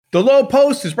The Low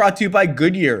Post is brought to you by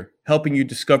Goodyear, helping you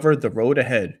discover the road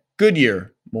ahead.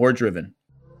 Goodyear, more driven.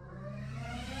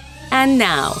 And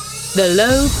now, The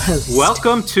Low Post.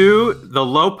 Welcome to The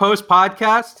Low Post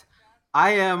podcast.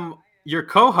 I am your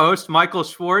co-host, Michael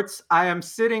Schwartz. I am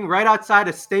sitting right outside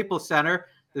of Staples Center,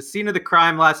 the scene of the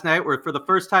crime last night, where for the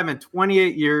first time in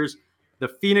 28 years, the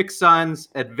Phoenix Suns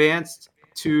advanced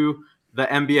to the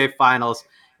NBA Finals.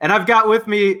 And I've got with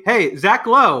me, Zach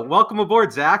Lowe. Welcome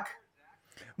aboard, Zach.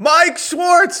 Mike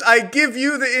Schwartz, I give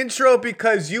you the intro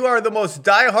because you are the most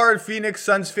diehard Phoenix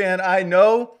Suns fan I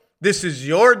know. This is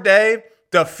your day.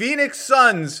 The Phoenix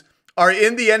Suns are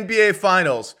in the NBA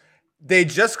Finals. They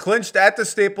just clinched at the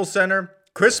Staples Center.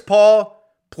 Chris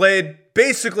Paul played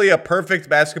basically a perfect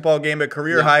basketball game, a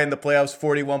career high in the playoffs,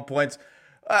 41 points.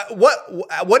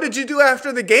 What did you do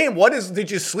after the game?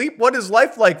 Did you sleep? What is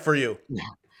life like for you?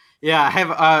 Yeah,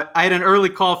 I had an early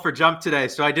call for jump today,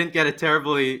 so I didn't get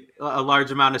a large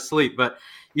amount of sleep. But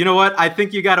you know what? I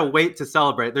think you got to wait to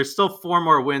celebrate. There's still 4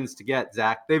 more wins to get,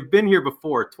 Zach. They've been here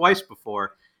before, twice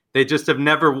before. They just have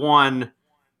never won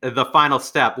the final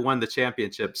step, won the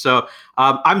championship. So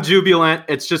I'm jubilant.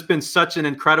 It's just been such an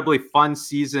incredibly fun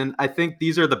season. I think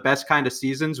these are the best kind of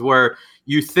seasons where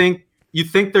you think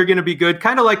they're going to be good,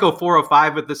 kind of like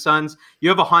 04-05 with the Suns. You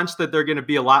have a hunch that they're going to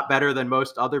be a lot better than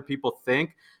most other people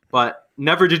think. But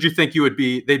never did you think they'd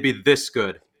be this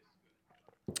good.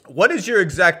 What is your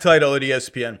exact title at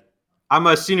ESPN? I'm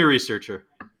a senior researcher.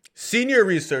 Senior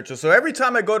researcher. So every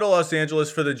time I go to Los Angeles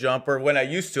for the jump, or when I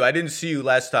used to, I didn't see you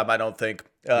last time, I don't think,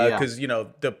 because,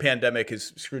 the pandemic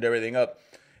has screwed everything up.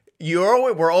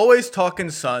 We're always talking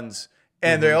Suns,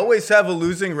 and they always have a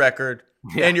losing record,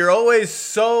 and you're always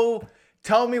so...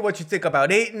 Tell me what you think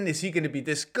about Ayton. Is he going to be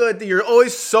this good? You're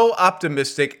always so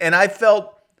optimistic, and I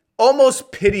felt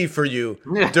almost pity for you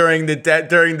during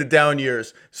the down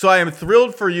years. So I am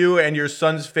thrilled for you and your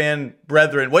Suns fan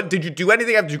brethren. What did you do?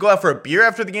 Anything? Did you go out for a beer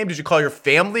after the game? Did you call your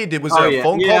family? Was there a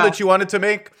phone call that you wanted to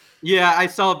make? Yeah, I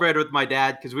celebrated with my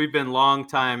dad because we've been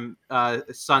longtime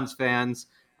Suns fans.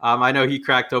 I know he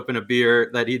cracked open a beer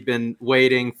that he'd been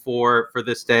waiting for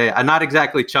this day. I'm not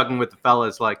exactly chugging with the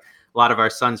fellas like a lot of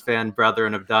our Suns fan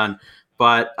brethren have done,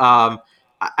 but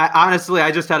honestly, I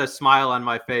just had a smile on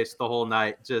my face the whole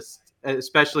night, just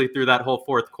especially through that whole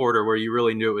fourth quarter where you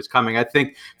really knew it was coming. I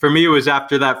think for me, it was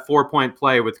after that 4-point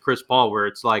play with Chris Paul where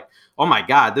it's like, oh my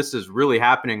God, this is really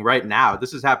happening right now.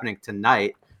 This is happening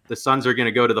tonight. The Suns are going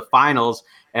to go to the finals.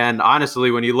 And honestly,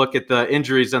 when you look at the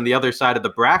injuries on the other side of the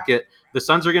bracket, the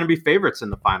Suns are going to be favorites in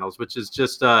the finals, which is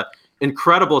just an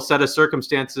incredible set of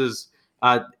circumstances.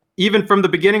 Even from the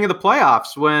beginning of the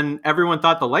playoffs when everyone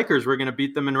thought the Lakers were going to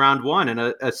beat them in round 1 in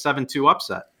a 7-2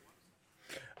 upset.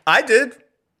 I did.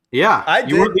 Yeah,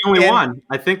 you weren't the only one.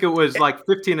 I think it was like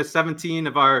 15 to 17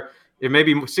 of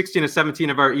maybe 16 to 17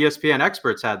 of our ESPN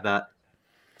experts had that.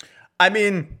 I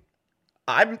mean,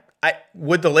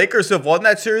 would the Lakers have won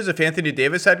that series if Anthony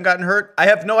Davis hadn't gotten hurt? I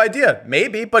have no idea.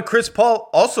 Maybe, but Chris Paul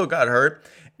also got hurt.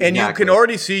 And exactly. You can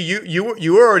already see, you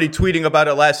were already tweeting about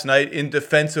it last night in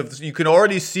defense of, you can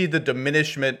already see the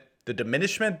diminishing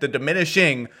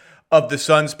of the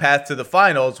Suns' path to the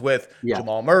finals with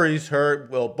Jamal Murray's hurt,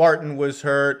 Will Barton was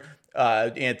hurt,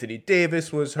 Anthony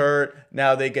Davis was hurt.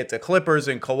 Now they get the Clippers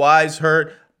and Kawhi's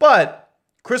hurt. But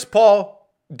Chris Paul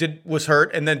was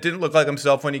hurt and then didn't look like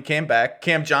himself when he came back.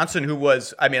 Cam Johnson,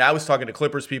 I was talking to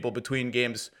Clippers people between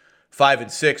games 5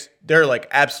 and 6, they're like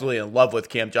absolutely in love with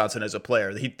Cam Johnson as a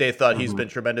player. They thought he's been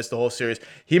tremendous the whole series.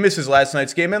 He misses last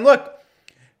night's game. And look,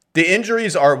 the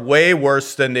injuries are way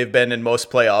worse than they've been in most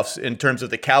playoffs in terms of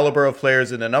the caliber of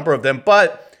players and the number of them.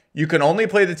 But you can only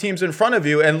play the teams in front of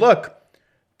you. And look,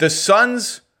 the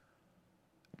Suns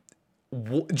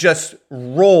just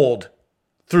rolled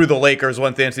through the Lakers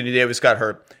once Anthony Davis got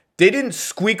hurt. They didn't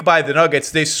squeak by the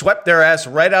Nuggets. They swept their ass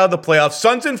right out of the playoffs.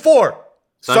 Suns in 4.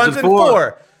 Suns in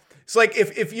 4. It's like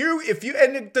if you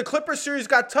and the Clippers series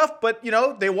got tough, but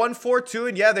they won 4-2,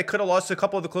 and they could have lost a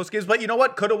couple of the close games, but you know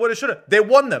what? Coulda, woulda, shoulda. They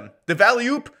won them. The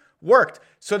Valley-oop worked.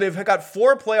 So they've got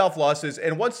 4 playoff losses,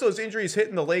 and once those injuries hit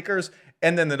in the Lakers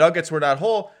and then the Nuggets were not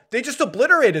whole, they just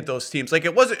obliterated those teams. Like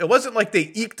it wasn't like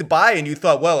they eked by and you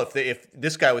thought, well, if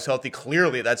this guy was healthy,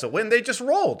 clearly that's a win. They just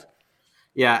rolled.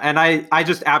 Yeah, and I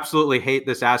just absolutely hate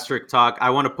this asterisk talk. I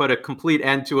want to put a complete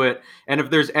end to it. And if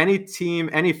there's any team,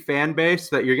 any fan base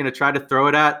that you're going to try to throw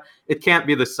it at, it can't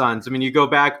be the Suns. I mean, you go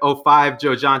back 05,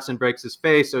 Joe Johnson breaks his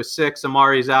face. 06,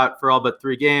 Amari's out for all but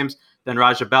 3 games. Then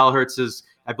Raja Bell hurts his,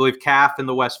 I believe, calf in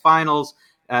the West Finals.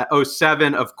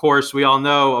 07, of course, we all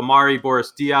know Amari,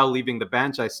 Boris Diaw leaving the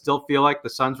bench. I still feel like the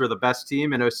Suns were the best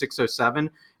team in 06, 07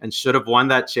 and should have won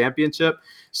that championship.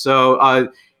 So,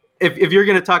 if you're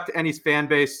going to talk to any fan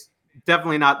base,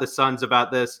 definitely not the Suns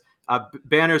about this.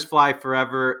 Banners fly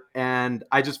forever, and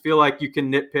I just feel like you can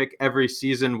nitpick every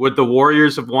season. Would the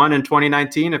Warriors have won in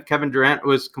 2019 if Kevin Durant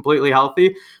was completely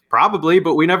healthy? Probably,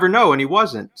 but we never know, and he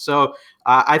wasn't. So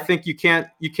I think you can't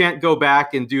go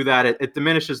back and do that. It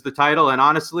diminishes the title, and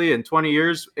honestly, in 20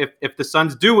 years, if the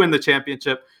Suns do win the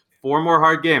championship, 4 more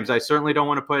hard games. I certainly don't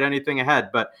want to put anything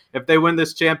ahead, but if they win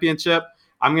this championship,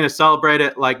 I'm going to celebrate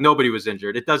it like nobody was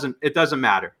injured. It doesn't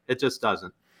matter. It just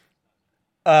doesn't.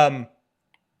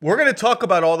 We're going to talk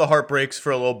about all the heartbreaks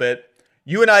for a little bit.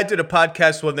 You and I did a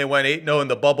podcast when they went 8-0 in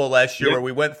the bubble last year, where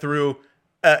we went through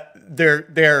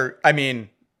I mean,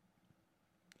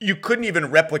 you couldn't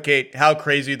even replicate how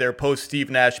crazy their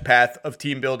post-Steve Nash path of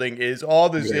team building is. All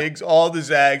the zigs, all the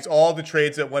zags, all the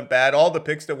trades that went bad, all the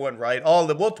picks that went right.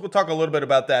 We'll talk a little bit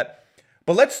about that.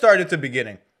 But let's start at the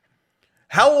beginning.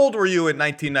 How old were you in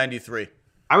 1993?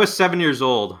 I was 7 years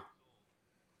old.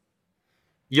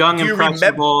 Young,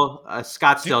 impressionable,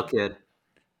 Scottsdale kid.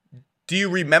 Do you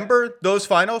remember those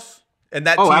finals and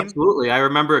that team? Oh, absolutely. I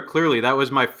remember it clearly. That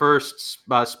was my first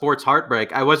sports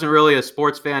heartbreak. I wasn't really a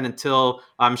sports fan until,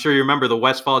 I'm sure you remember, the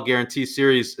Westfall Guarantee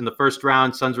Series in the first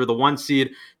round. Suns were the 1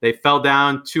 seed. They fell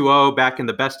down 2-0 back in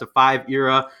the best-of-5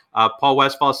 era. Paul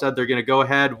Westfall said they're going to go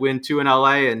ahead, win 2 in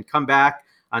L.A., and come back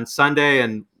on Sunday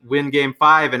and win Game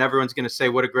 5, and everyone's going to say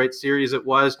what a great series it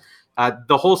was.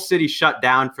 The whole city shut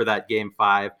down for that Game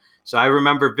 5. So I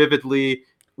remember vividly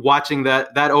watching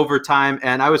that overtime,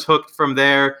 and I was hooked from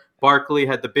there. Barkley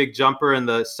had the big jumper in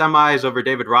the semis over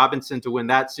David Robinson to win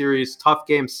that series. Tough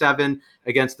Game 7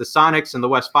 against the Sonics in the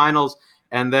West Finals.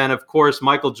 And then, of course,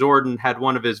 Michael Jordan had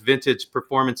one of his vintage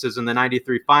performances in the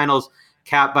 93 Finals,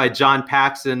 capped by John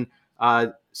Paxson,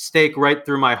 stake right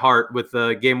through my heart with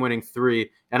the game-winning 3.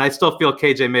 And I still feel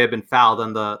KJ may have been fouled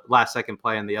on the last-second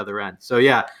play on the other end. So,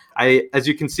 yeah, as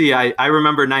you can see, I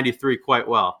remember 93 quite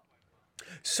well.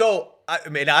 So, I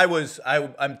mean,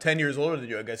 I'm 10 years older than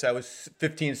you, I guess. I was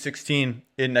 15, 16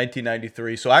 in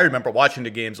 1993. So I remember watching the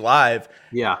games live.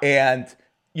 Yeah. And,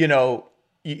 you know,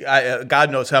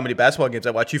 God knows how many basketball games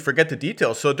I watch. You forget the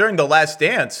details. So during the Last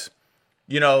Dance,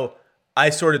 you know, I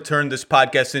sort of turned this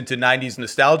podcast into 90s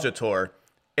nostalgia tour.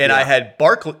 And I had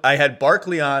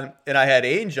Barkley on, and I had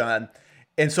Ainge on.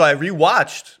 And so I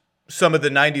rewatched some of the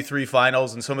 93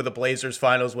 finals and some of the Blazers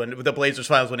finals when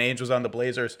Ainge was on the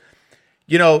Blazers.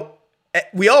 You know,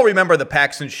 we all remember the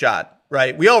Paxson shot,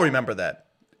 right? We all remember that.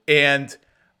 And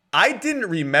I didn't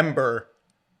remember,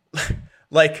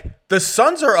 like, the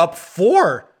Suns are up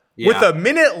 4 with a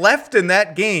minute left in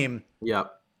that game.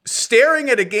 Yep. Staring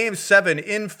at a Game 7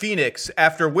 in Phoenix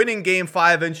after winning Game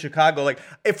 5 in Chicago. Like,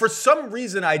 if for some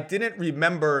reason I didn't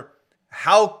remember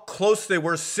how close they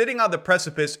were, sitting on the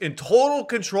precipice in total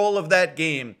control of that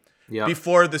game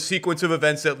before the sequence of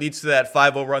events that leads to that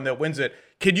 5-0 run that wins it.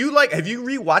 Can you, like, have you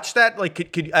rewatched that? Like,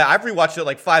 I've rewatched it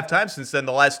like 5 times since then,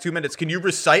 the last 2 minutes. Can you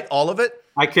recite all of it?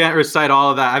 I can't recite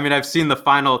all of that. I mean, I've seen the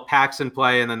final Paxson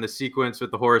play and then the sequence with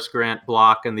the Horace Grant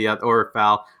block and or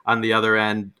foul on the other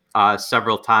end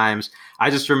several times. I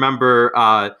just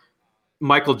remember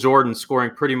Michael Jordan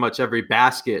scoring pretty much every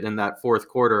basket in that fourth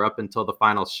quarter up until the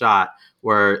final shot,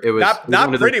 where it was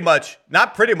not pretty much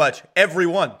every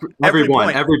one,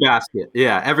 every basket.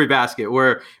 Yeah, every basket,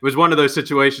 where it was one of those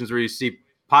situations where you see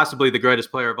possibly the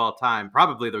greatest player of all time,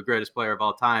 probably the greatest player of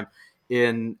all time,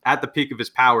 at the peak of his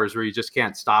powers, where you just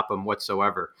can't stop him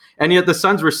whatsoever. And yet the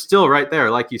Suns were still right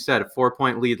there, like you said, a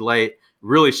 4-point lead late,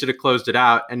 really should have closed it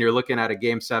out. And you're looking at a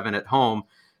Game 7 at home.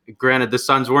 Granted, the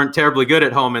Suns weren't terribly good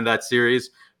at home in that series,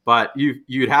 but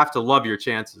you'd have to love your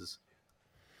chances.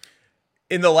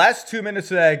 In the last 2 minutes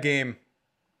of that game,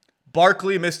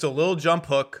 Barkley missed a little jump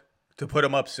hook to put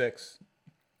him up 6.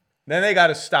 Then they got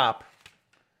to stop.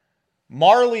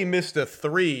 Marley missed a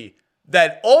 3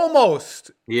 that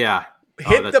almost hit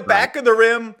the back of the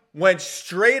rim, went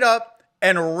straight up,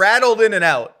 and rattled in and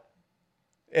out.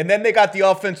 And then they got the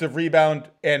offensive rebound,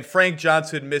 and Frank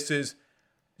Johnson misses.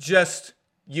 Just,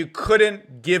 you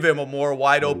couldn't give him a more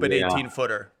wide open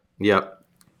 18-footer. Yep.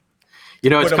 You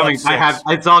know, it's coming.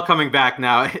 It's all coming back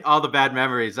now. All the bad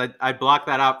memories. I blocked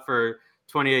that out for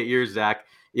 28 years, Zach.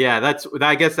 Yeah,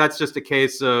 I guess that's just a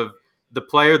case of the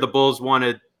player the Bulls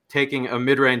wanted taking a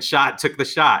mid-range shot, took the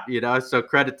shot. You know, so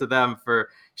credit to them for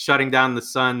shutting down the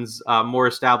Suns' more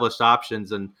established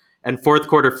options, and fourth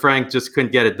quarter Frank just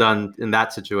couldn't get it done in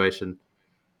that situation.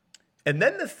 And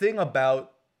then the thing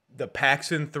about the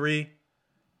Paxson 3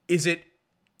 is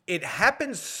it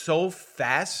happens so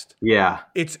fast. Yeah.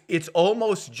 It's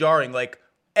almost jarring. Like,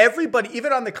 everybody,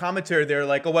 even on the commentary, they're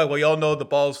like, oh, well, we all know the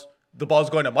ball's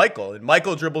going to Michael. And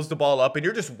Michael dribbles the ball up, and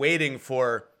you're just waiting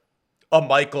for a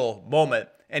Michael moment,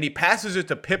 and he passes it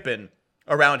to Pippen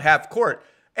around half court.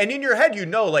 And in your head,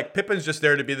 like Pippen's just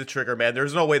there to be the trigger man.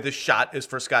 There's no way this shot is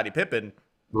for Scottie Pippen.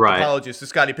 Right. Apologies to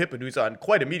Scottie Pippen, who's on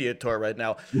quite a media tour right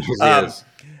now. Yes.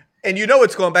 And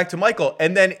it's going back to Michael.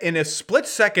 And then in a split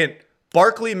second,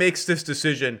 Barkley makes this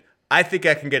decision. I think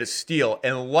I can get a steal,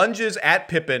 and lunges at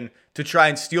Pippen to try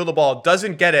and steal the ball.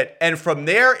 Doesn't get it. And from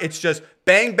there, it's just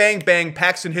bang, bang, bang.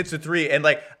 Paxson hits a three. And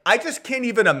I just can't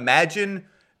even imagine.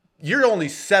 You're only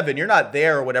 7. You're not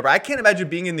there or whatever. I can't imagine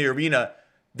being in the arena.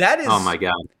 That is. Oh my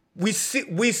God. We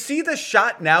see the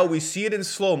shot now. We see it in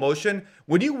slow motion.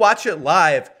 When you watch it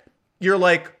live, you're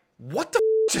like, what the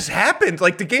just happened?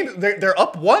 Like the game, they're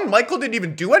up 1. Michael didn't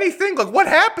even do anything. Like what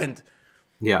happened?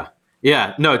 Yeah.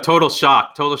 No, total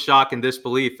shock and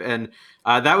disbelief. And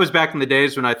that was back in the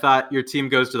days when I thought your team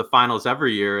goes to the finals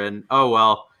every year. And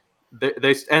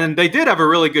they did have a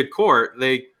really good core.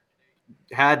 They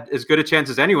had as good a chance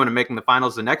as anyone in making the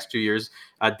finals the next 2 years.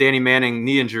 Danny Manning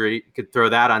knee injury, could throw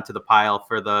that onto the pile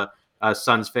for the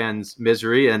Suns fans'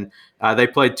 misery. And they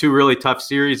played 2 really tough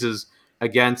series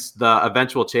against the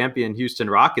eventual champion Houston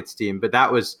Rockets team. But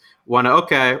that was one,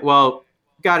 okay, well,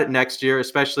 got it next year,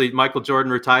 especially Michael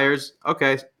Jordan retires.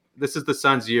 Okay, this is the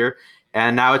Suns' year.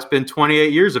 And now it's been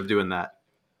 28 years of doing that.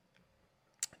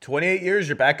 28 years,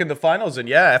 you're back in the finals. And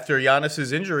yeah, after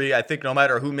Giannis's injury, I think no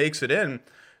matter who makes it in,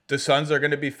 the Suns are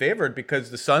going to be favored because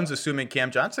the Suns, assuming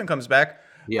Cam Johnson comes back,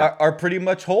 are pretty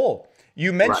much whole.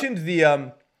 You mentioned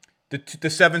the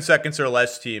 7 seconds or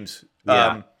less teams.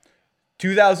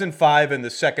 2005 in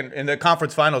the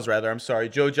conference finals, rather. I'm sorry.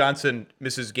 Joe Johnson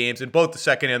misses games in both the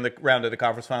second and the round of the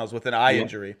conference finals with an eye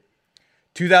injury.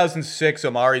 2006,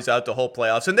 Amari's out the whole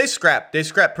playoffs, and they scrapped. They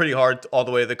scrapped pretty hard all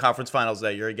the way to the conference finals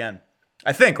that year again.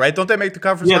 I think, right? Don't they make the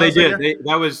conference finals? Yeah, they did.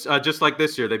 That was just like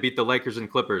this year. They beat the Lakers and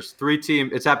Clippers.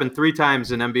 It's happened 3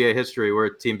 times in NBA history where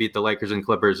a team beat the Lakers and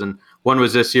Clippers, and one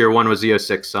was this year, one was the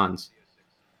 06 Suns.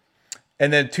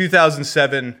 And then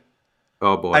 2007.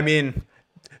 Oh, boy. I mean,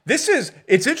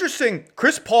 it's interesting.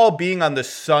 Chris Paul being on the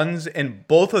Suns and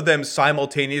both of them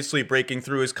simultaneously breaking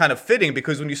through is kind of fitting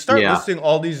because when you start listing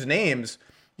all these names,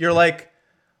 you're like,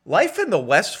 life in the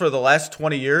West for the last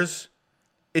 20 years,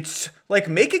 it's like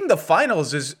making the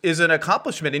finals is an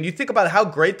accomplishment. And you think about how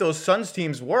great those Suns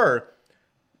teams were.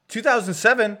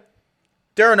 2007,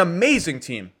 they're an amazing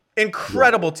team,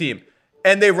 incredible team.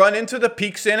 And they run into the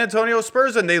peak San Antonio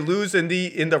Spurs and they lose in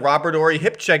the Robert Horry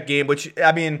hip check game, which,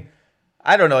 I mean,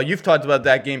 I don't know. You've talked about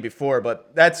that game before,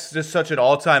 but that's just such an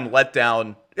all-time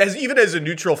letdown. Even as a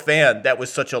neutral fan, that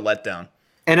was such a letdown.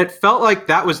 And it felt like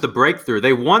that was the breakthrough.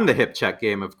 They won the hip check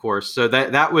game, of course. So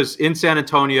that was in San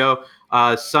Antonio.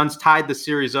 Suns tied the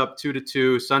series up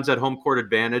 2-2. Suns had home court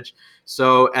advantage.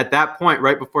 So at that point,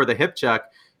 right before the hip check,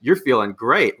 you're feeling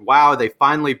great. Wow, they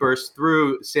finally burst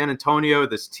through San Antonio,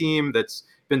 this team that's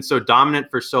been so dominant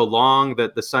for so long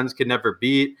that the Suns could never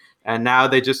beat. And now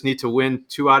they just need to win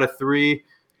 2 out of 3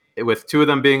 with 2 of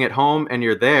them being at home, and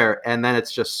you're there. And then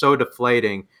it's just so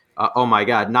deflating. Oh, my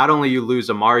God. Not only you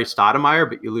lose Amari Stoudemire,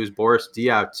 but you lose Boris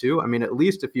Diaw, too. I mean, at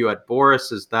least if you had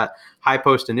Boris as that high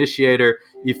post initiator,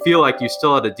 you feel like you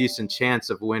still had a decent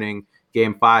chance of winning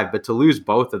Game 5. But to lose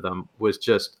both of them was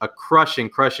just a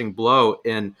crushing blow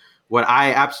in what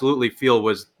I absolutely feel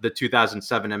was the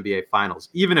 2007 NBA Finals,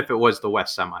 even if it was the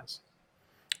West semis.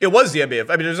 It was the NBA.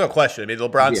 I mean, there's no question. I mean,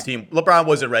 LeBron's team, LeBron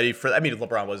wasn't ready for,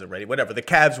 LeBron wasn't ready, whatever. The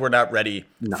Cavs were not ready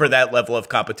for that level of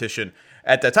competition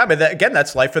at that time. And again,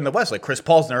 that's life in the West. Like Chris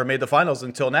Paul's never made the finals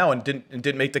until now and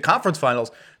didn't make the conference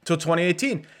finals until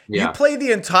 2018. Yeah.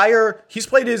 He's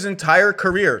played his entire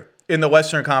career in the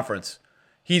Western Conference.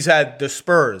 He's had the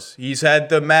Spurs, he's had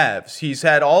the Mavs, he's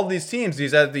had all these teams.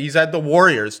 He's had the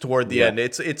Warriors toward the end.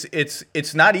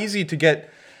 It's not easy to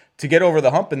get over the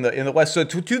hump in the West. So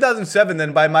 2007,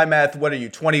 then by my math, what are you,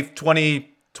 24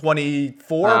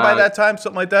 by that time,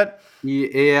 something like that?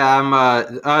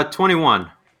 Yeah, I'm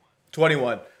 21.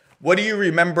 21. What do you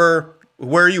remember?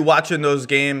 Where are you watching those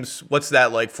games? What's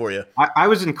that like for you? I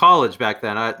was in college back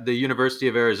then at the University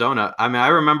of Arizona. I mean, I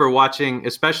remember watching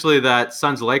especially that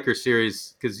Suns-Lakers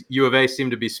series because U of A seemed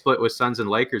to be split with Suns and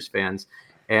Lakers fans.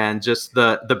 And just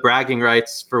the bragging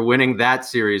rights for winning that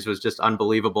series was just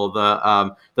unbelievable.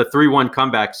 The 3-1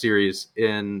 comeback series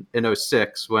in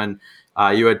 06 when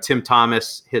you had Tim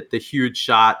Thomas hit the huge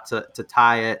shot to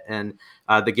tie it. And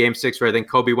the Game 6 where I think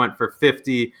Kobe went for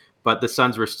 50, but the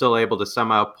Suns were still able to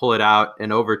somehow pull it out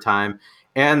in overtime.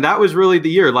 And that was really the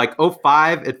year. Like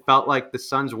 05, it felt like the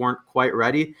Suns weren't quite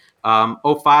ready.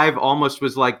 05 almost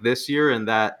was like this year in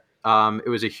that it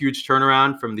was a huge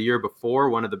turnaround from the year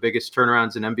before, one of the biggest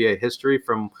turnarounds in NBA history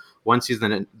from one season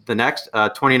to the next,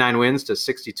 29 wins to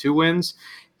 62 wins.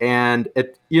 And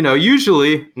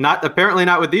usually apparently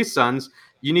not with these Suns.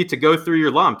 You need to go through your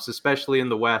lumps, especially in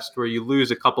the West, where you lose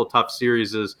a couple tough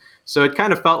series. So it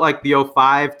kind of felt like the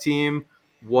 '05 team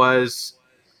was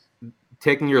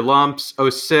taking your lumps.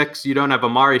 '06, you don't have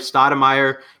Amari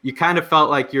Stoudemire. You kind of felt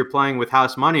like you're playing with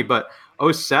house money. But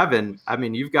 '07, I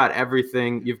mean, you've got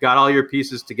everything. You've got all your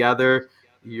pieces together.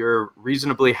 You're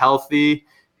reasonably healthy.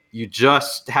 You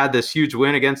just had this huge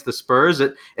win against the Spurs.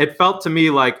 It felt to me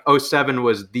like '07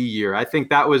 was the year. I think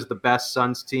that was the best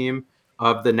Suns team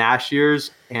of the Nash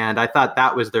years, and I thought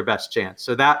that was their best chance.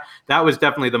 So that was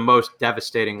definitely the most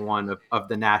devastating one of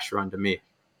the Nash run to me.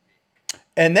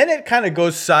 And then it kind of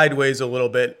goes sideways a little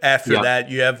bit after that.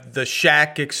 You have the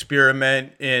Shaq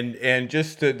experiment and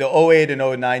just the 08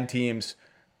 and 09 teams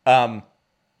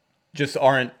just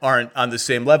aren't on the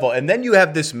same level. And then you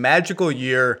have this magical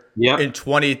year in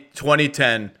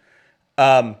 2010,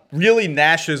 really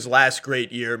Nash's last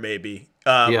great year maybe.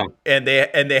 And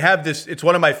they have this, it's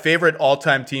one of my favorite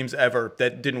all-time teams ever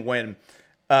that didn't win.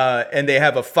 And they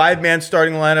have a 5-man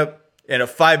starting lineup and a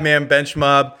 5-man bench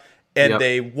mob. And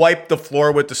they wiped the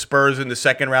floor with the Spurs in the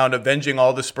second round, avenging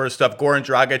all the Spurs stuff. Goran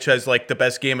Dragic has like the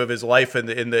best game of his life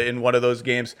in one of those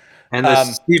games. And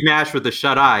Steve Nash with the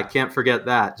shut eye, can't forget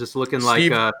that. Just looking like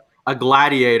a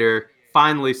gladiator,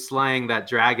 finally slaying that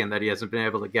dragon that he hasn't been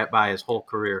able to get by his whole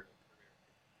career.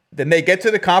 Then they get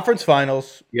to the conference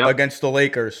finals against the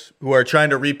Lakers, who are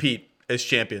trying to repeat as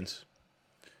champions.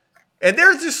 And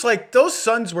they're just like, those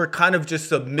Suns were kind of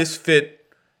just a misfit.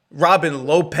 Robin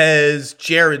Lopez,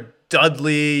 Jared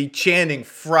Dudley, Channing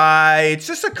Frye. It's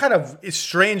just a kind of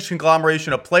strange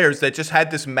conglomeration of players that just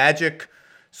had this magic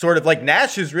sort of like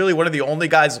Nash is really one of the only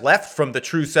guys left from the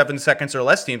true 7 seconds or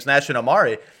less teams, Nash and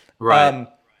Amari. Right.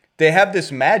 They have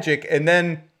this magic, and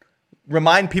then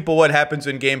remind people what happens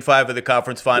in Game 5 of the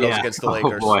conference finals against the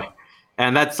Lakers. Oh, boy.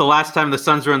 And that's the last time the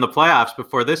Suns were in the playoffs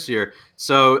before this year.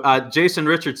 So Jason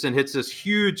Richardson hits this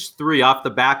huge three off the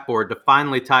backboard to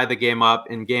finally tie the game up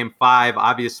in Game 5.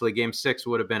 Obviously, Game 6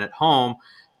 would have been at home.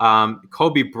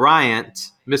 Kobe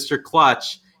Bryant, Mr.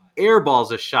 Clutch,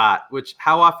 airballs a shot, which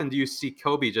how often do you see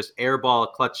Kobe just airball a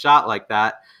clutch shot like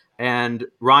that? And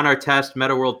Ron Artest,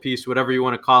 Meta World Peace, whatever you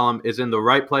want to call him, is in the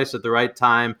right place at the right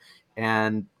time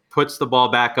and puts the ball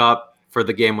back up for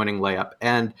the game-winning layup.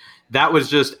 And that was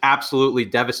just absolutely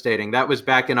devastating. That was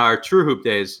back in our True Hoop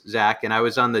days, Zach, and I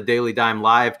was on the Daily Dime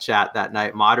live chat that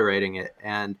night moderating it.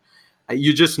 And I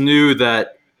just knew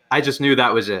that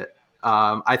was it.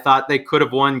 I thought they could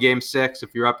have won Game 6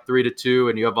 if you're up 3-2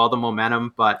 and you have all the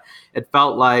momentum, but it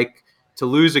felt like to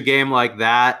lose a game like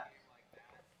that,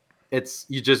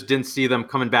 you just didn't see them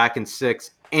coming back in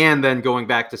 6 and then going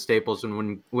back to Staples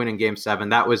and winning Game 7.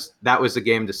 That was the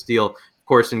game to steal. Of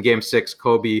course, in Game 6,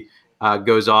 Kobe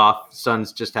goes off.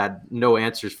 Suns just had no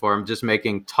answers for him, just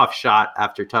making tough shot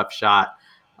after tough shot,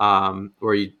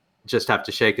 where you just have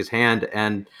to shake his hand,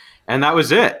 and that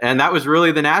was it. And that was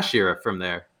really the Nash era from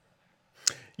there.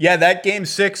 Yeah, that Game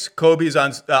 6, Kobe's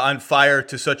on fire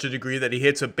to such a degree that he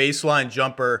hits a baseline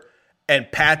jumper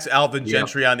and pats Alvin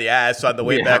Gentry on the ass on the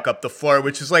way back up the floor,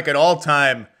 which is like an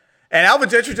all-time. And Alvin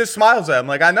Gentry just smiles at him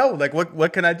like, I know, like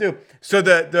what can I do? So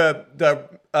the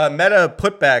meta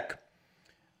putback,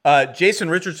 Jason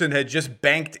Richardson had just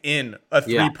banked in a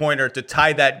three-pointer to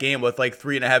tie that game with like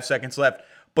 3.5 seconds left.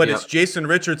 But it's Jason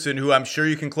Richardson, who I'm sure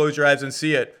you can close your eyes and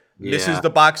see it, misses the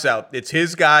box out. It's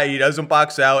his guy. He doesn't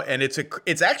box out. And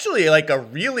it's actually like a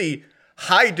really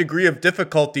high degree of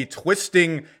difficulty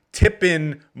twisting,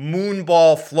 tipping,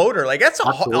 moonball floater. Like that's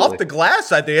off the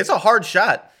glass, I think. It's a hard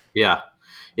shot. Yeah.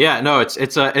 Yeah, no,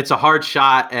 it's a hard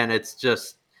shot, and it's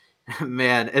just,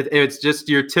 man, it's just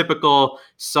your typical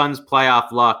Suns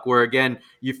playoff luck where, again,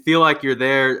 you feel like you're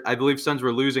there. I believe Suns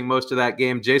were losing most of that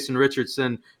game. Jason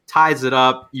Richardson ties it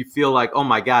up. You feel like, oh,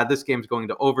 my God, this game's going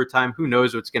to overtime. Who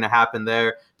knows what's going to happen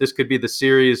there? This could be the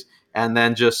series, and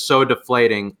then just so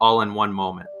deflating all in one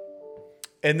moment.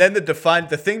 And then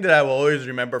the thing that I will always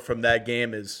remember from that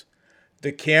game is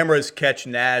the cameras catch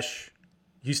Nash.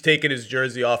 He's taking his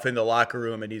jersey off in the locker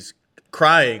room and he's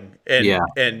crying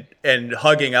and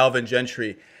hugging Alvin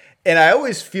Gentry. And I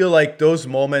always feel like those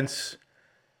moments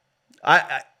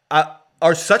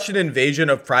are such an invasion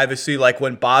of privacy. Like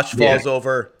when Bosch falls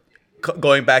over,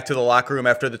 going back to the locker room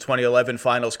after the 2011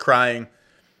 finals crying.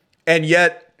 And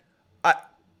yet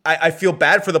I feel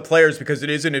bad for the players because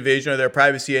it is an invasion of their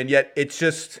privacy. And yet it's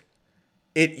just,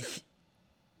 it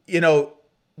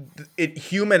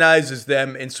humanizes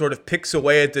them and sort of picks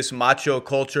away at this macho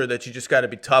culture that you just got to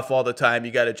be tough all the time. You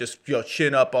got to just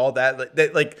chin up all that.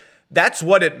 That's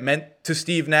what it meant to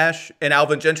Steve Nash and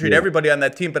Alvin Gentry and everybody on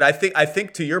that team. But I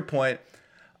think to your point,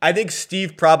 I think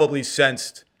Steve probably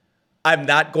sensed I'm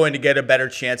not going to get a better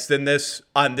chance than this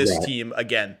on this Right. team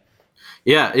again.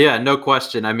 Yeah, no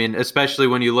question. I mean, especially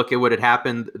when you look at what had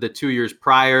happened the 2 years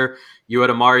prior, you had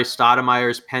Amari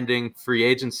Stoudemire's pending free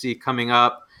agency coming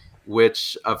up,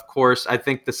 which, of course, I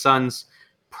think the Suns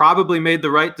probably made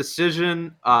the right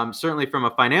decision. Certainly from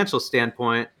a financial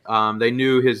standpoint, they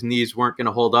knew his knees weren't going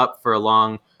to hold up for a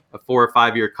 4 or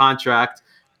 5 year contract,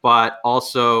 but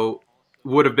also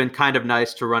would have been kind of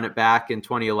nice to run it back in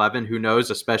 2011. Who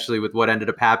knows, especially with what ended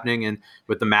up happening and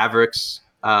with the Mavericks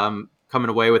coming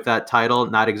away with that title.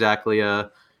 Not exactly a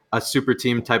super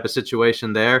team type of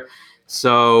situation there.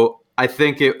 So I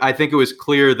think it was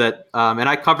clear that, and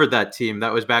I covered that team.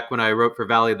 That was back when I wrote for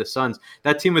Valley of the Suns.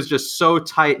 That team was just so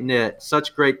tight knit,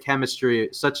 such great chemistry,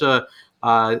 such a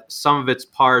some of its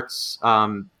parts.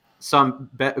 It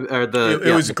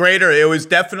was greater. It was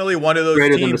definitely one of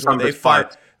those teams where they find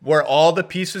where all the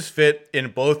pieces fit in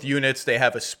both units. They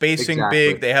have a spacing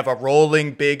big, they have a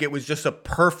rolling big. It was just a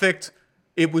perfect.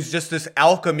 It was just this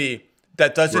alchemy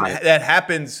that that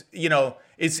happens. You know,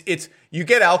 it's you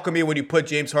get alchemy when you put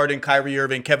James Harden, Kyrie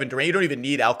Irving, Kevin Durant. You don't even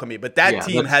need alchemy, but that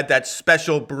team had that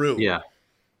special brew.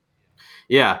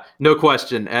 Yeah, no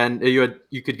question. And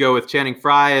you could go with Channing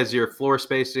Frye as your floor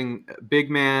spacing big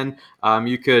man.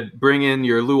 You could bring in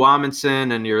your Lou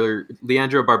Amundsen and your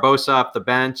Leandro Barbosa off the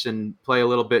bench and play a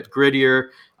little bit grittier.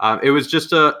 It was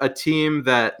just a team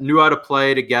that knew how to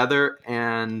play together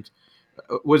and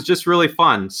was just really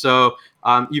fun. So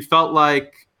you felt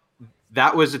like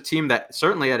that was a team that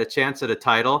certainly had a chance at a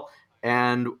title.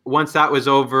 And once that was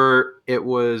over, it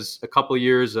was a couple of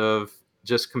years of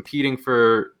just competing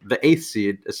for the 8th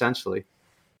seed, essentially.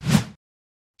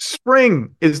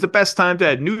 Spring is the best time to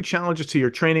add new challenges to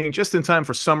your training just in time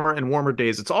for summer and warmer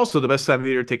days. It's also the best time of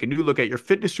the year to take a new look at your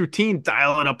fitness routine,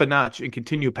 dial it up a notch, and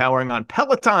continue powering on.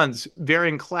 Peloton's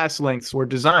varying class lengths were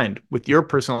designed with your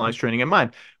personalized training in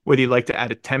mind. Whether you'd like to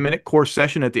add a 10-minute core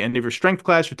session at the end of your strength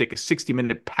class or take a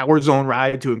 60-minute power zone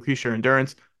ride to increase your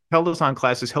endurance, Peloton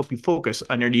classes help you focus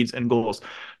on your needs and goals.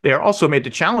 They are also made to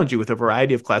challenge you with a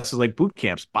variety of classes like boot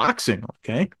camps, boxing,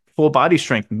 full body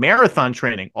strength, marathon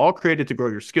training, all created to grow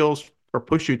your skills or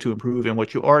push you to improve in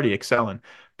what you already excel in.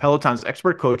 Peloton's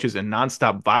expert coaches and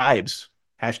nonstop vibes,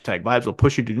 #vibes, will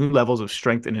push you to new levels of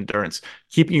strength and endurance,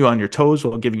 keeping you on your toes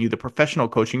while giving you the professional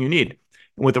coaching you need.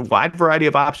 And with a wide variety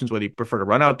of options, whether you prefer to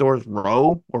run outdoors,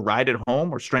 row, or ride at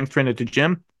home, or strength train at the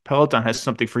gym, Peloton has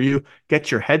something for you. Get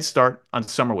your head start on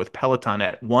summer with Peloton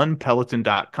at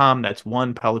onepeloton.com. That's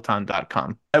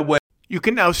onepeloton.com. You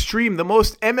can now stream the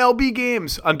most MLB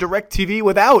games on DirecTV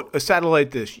without a satellite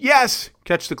dish. Yes!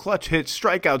 Catch the clutch hits,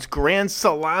 strikeouts, grand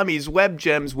salamis, web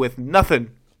gems with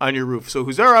nothing on your roof. So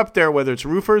who's up there, whether it's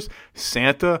roofers,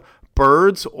 Santa,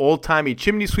 birds, old-timey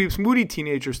chimney sweeps, moody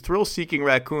teenagers, thrill-seeking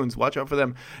raccoons, watch out for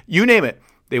them. You name it,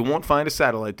 they won't find a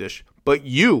satellite dish. But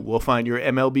you will find your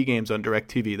MLB games on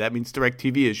DirecTV. That means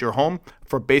DirecTV is your home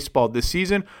for baseball this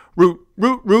season. Root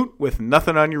with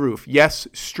nothing on your roof. Yes,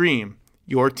 stream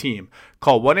your team.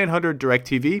 Call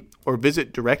 1-800-DIRECTV or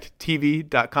visit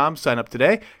directtv.com. Sign up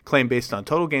today. Claim based on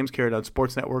total games carried on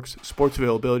sports networks. Sports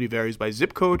availability varies by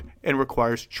zip code and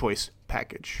requires choice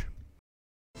package.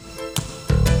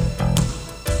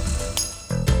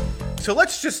 So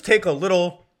let's just take a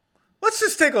little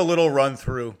run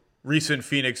through recent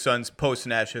Phoenix Suns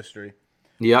post-Nash history.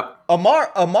 Yep.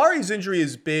 Amari's injury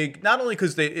is big, not only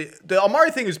because the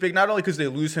Amari thing is big, not only because they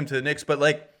lose him to the Knicks, but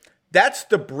like that's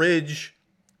the bridge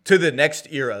to the next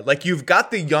era. Like you've got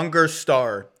the younger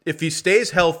star. If he stays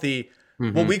healthy,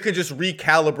 well, we could just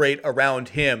recalibrate around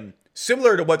him,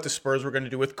 similar to what the Spurs were going to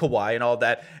do with Kawhi and all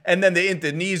that. And then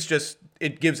the knees just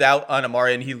it gives out on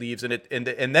Amari and he leaves, and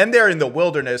then they're in the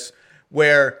wilderness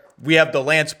where we have the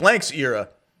Lance Blanks era.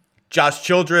 Josh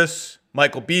Childress,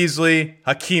 Michael Beasley,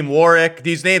 Hakeem Warwick.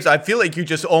 These names, I feel like you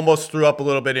just almost threw up a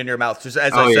little bit in your mouth just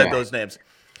as I said those names.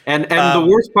 And the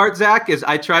worst part, Zach, is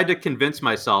I tried to convince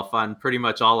myself on pretty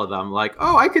much all of them. Like,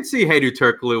 I could see Hedo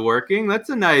Turkoglu working. That's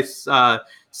a nice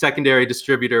secondary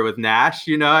distributor with Nash.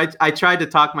 You know, I tried to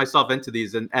talk myself into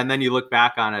these, and then you look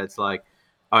back on it, it's like,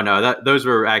 oh no, those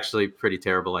were actually pretty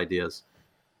terrible ideas.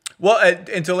 Well,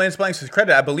 and to Lance Blanks'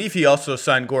 credit, I believe he also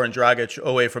signed Goran Dragic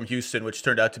away from Houston, which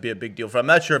turned out to be a big deal for him. I'm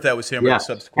not sure if that was him or the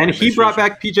subsequent. And he brought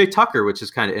back PJ Tucker, which is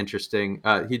kind of interesting.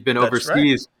 He'd been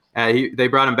overseas. Right. They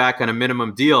brought him back on a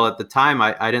minimum deal. At the time,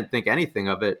 I didn't think anything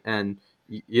of it. And,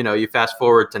 you fast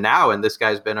forward to now, and this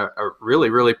guy's been a really,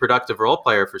 really productive role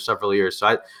player for several years.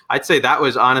 So I'd say that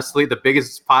was honestly the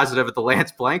biggest positive of the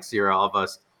Lance Blanks year, all of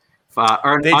us,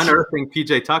 unearthing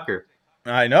PJ Tucker.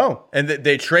 I know. And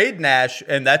they trade Nash,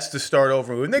 and that's the start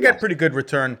over. And they got pretty good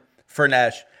return for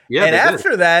Nash. Yeah, and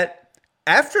after that,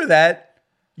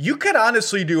 You could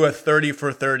honestly do a 30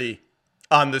 for 30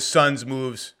 on the Suns'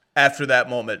 moves after that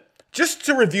moment. Just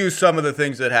to review some of the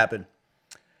things that happened.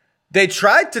 They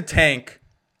tried to tank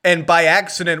and by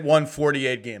accident won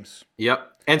 48 games. Yep.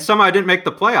 And somehow didn't make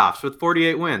the playoffs with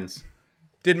 48 wins.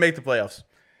 Didn't make the playoffs.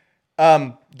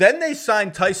 Then they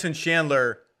signed Tyson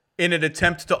Chandler in an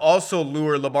attempt to also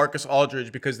lure LaMarcus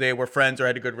Aldridge because they were friends or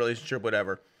had a good relationship,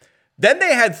 whatever. Then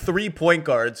they had 3 point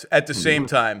guards at the same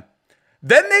time.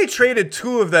 Then they traded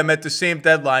 2 of them at the same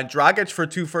deadline. Dragic for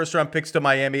 2 first-round picks to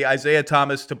Miami. Isaiah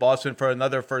Thomas to Boston for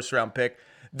another first-round pick.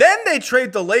 Then they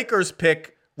trade the Lakers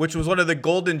pick, which was one of the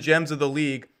golden gems of the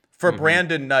league, for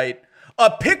Brandon Knight.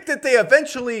 A pick that they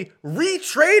eventually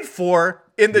retrade for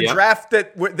in the draft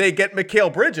that they get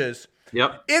Mikal Bridges.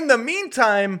 Yep. In the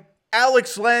meantime,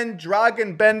 Alex Len,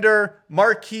 Dragan Bender,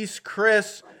 Marquise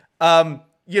Chris,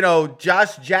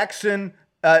 Josh Jackson,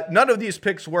 none of these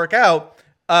picks work out.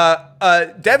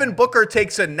 Devin Booker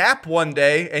takes a nap one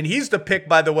day, and he's the pick,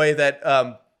 by the way, that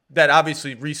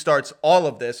obviously restarts all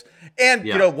of this. And,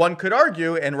 one could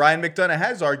argue, and Ryan McDonough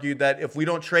has argued, that if we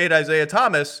don't trade Isaiah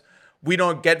Thomas, we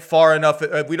don't get far enough,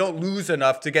 we don't lose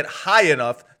enough to get high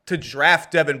enough to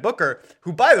draft Devin Booker,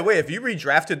 who, by the way, if you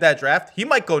redrafted that draft, he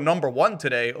might go number 1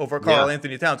 today over Karl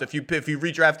Anthony Towns. If you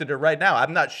redrafted it right now,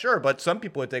 I'm not sure, but some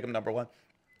people would take him number 1.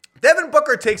 Devin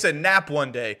Booker takes a nap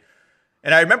one day,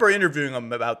 and I remember interviewing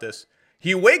him about this.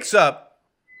 He wakes up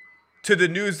to the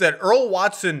news that Earl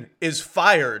Watson is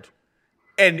fired,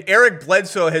 and Eric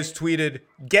Bledsoe has tweeted,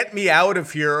 "Get me out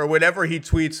of here," or whatever he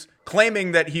tweets,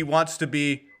 claiming that he wants to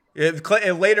be,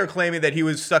 later claiming that he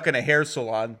was stuck in a hair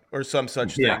salon or some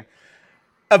such thing.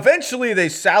 Eventually, they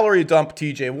salary dumped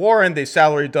TJ Warren. They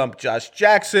salary dumped Josh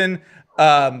Jackson.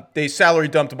 They salary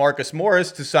dumped Marcus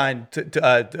Morris to sign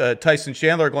Tyson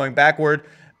Chandler going backward.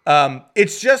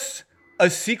 It's just a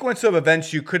sequence of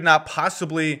events you couldn't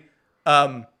possibly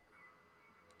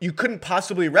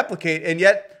replicate. And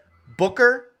yet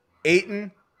Booker,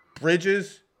 Ayton,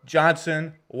 Bridges,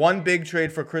 Johnson, one big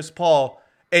trade for Chris Paul.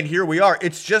 And here we are.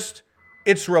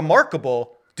 It's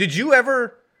remarkable. Did you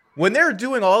ever, when they're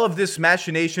doing all of this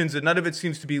machinations and none of it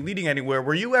seems to be leading anywhere,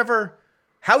 were you ever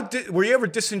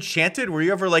disenchanted? Were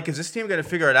you ever like, is this team going to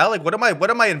figure it out? Like, what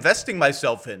am I investing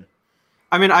myself in?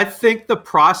 I mean, I think the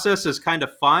process is kind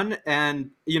of fun, and,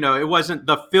 it wasn't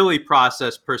the Philly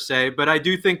process per se, but I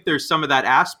do think there's some of that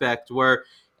aspect where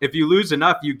if you lose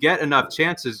enough, you get enough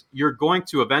chances, you're going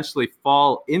to eventually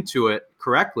fall into it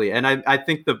correctly. And I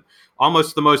think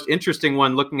almost the most interesting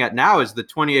one looking at now is the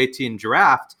 2018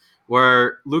 draft,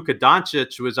 where Luka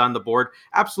Doncic was on the board.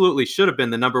 Absolutely should have been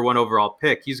the number 1 overall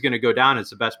pick. He's going to go down as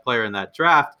the best player in that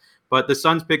draft. But the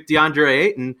Suns picked DeAndre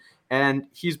Ayton, and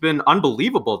he's been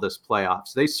unbelievable this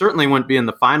playoffs. They certainly wouldn't be in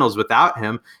the finals without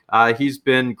him. He's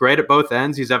been great at both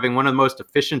ends. He's having one of the most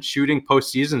efficient shooting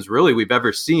postseasons really we've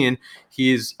ever seen.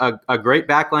 He's a great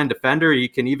backline defender. He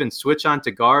can even switch on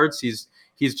to guards.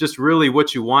 He's just really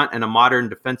what you want in a modern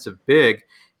defensive big.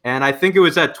 And I think it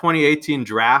was that 2018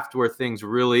 draft where things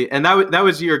really, and that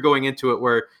was the year going into it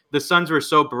where the Suns were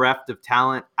so bereft of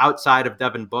talent outside of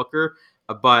Devin Booker,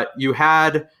 but you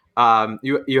had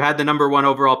you had the number 1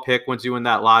 overall pick once you win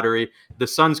that lottery. The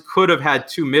Suns could have had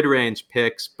 2 mid-range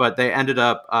picks, but they ended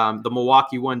up, the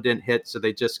Milwaukee one didn't hit, so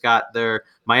they just got their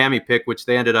Miami pick, which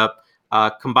they ended up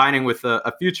combining with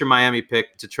a future Miami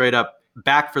pick to trade up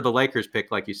back for the Lakers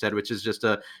pick, like you said, which is just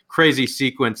a crazy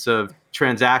sequence of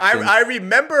transactions. I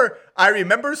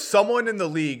remember someone in the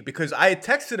league, because I had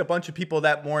texted a bunch of people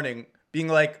that morning being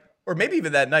like, or maybe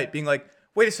even that night being like,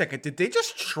 wait a second, did they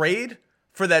just trade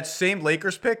for that same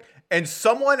Lakers pick? And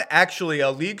someone actually,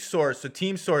 a league source, a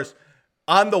team source,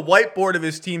 on the whiteboard of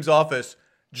his team's office,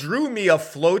 drew me a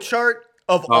flow chart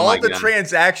of all the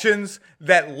transactions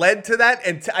that led to that.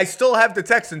 And I still have the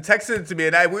text, and texted it to me.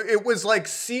 And it was like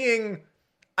seeing,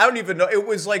 I don't even know, it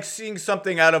was like seeing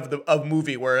something out of a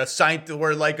movie where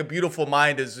like a beautiful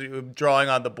mind is drawing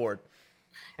on the board.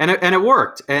 And it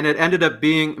worked. And it ended up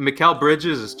being Mikal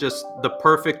Bridges is just the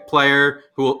perfect player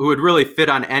who would really fit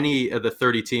on any of the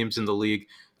 30 teams in the league.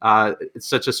 It's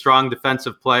such a strong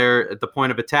defensive player at the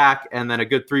point of attack, and then a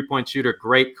good 3-point shooter,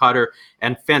 great cutter,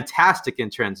 and fantastic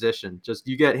in transition. Just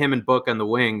you get him and Book on the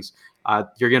wings,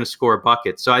 you're going to score a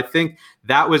bucket. So I think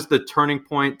that was the turning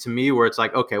point to me where it's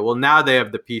like, okay, well, now they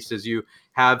have the pieces. You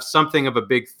have something of a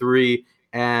big 3,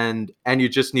 and you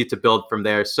just need to build from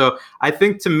there. So I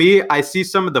think, to me, I see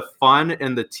some of the fun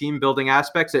in the team building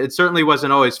aspects. It certainly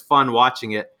wasn't always fun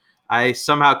watching it. I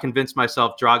somehow convinced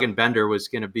myself Dragan Bender was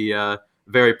going to be a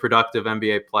very productive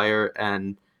NBA player,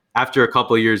 and after a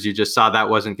couple of years, you just saw that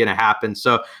wasn't going to happen.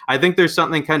 So I think there's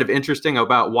something kind of interesting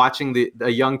about watching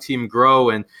the young team grow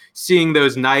and seeing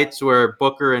those nights where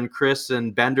Booker and Chris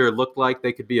and Bender looked like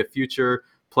they could be a future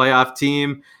playoff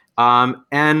team.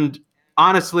 And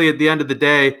honestly, at the end of the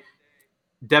day,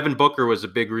 Devin Booker was a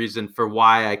big reason for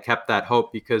why I kept that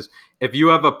hope, because if you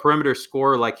have a perimeter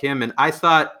scorer like him, and I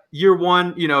thought year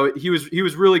one, he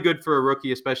was really good for a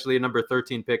rookie, especially a number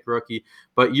 13 pick rookie.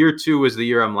 But year two was the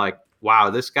year I'm like, wow,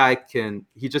 this guy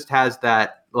he just has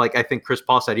that, like I think Chris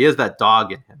Paul said, he has that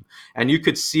dog in him. And you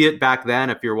could see it back then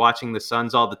if you're watching the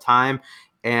Suns all the time.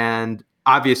 And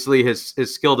obviously his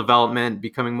skill development,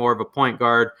 becoming more of a point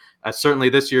guard, certainly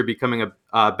this year becoming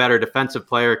a better defensive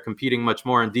player, competing much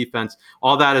more in defense,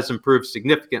 all that has improved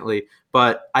significantly.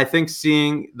 But I think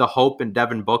seeing the hope in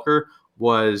Devin Booker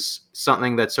was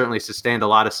something that certainly sustained a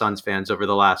lot of Suns fans over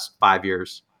the last 5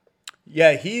 years.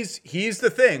 Yeah, he's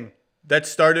the thing that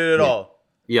started it all.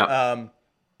 Yeah.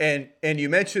 And you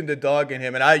mentioned the dog in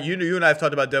him, and you and I have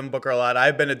talked about Devin Booker a lot.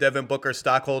 I've been a Devin Booker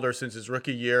stockholder since his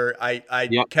rookie year. I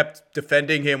kept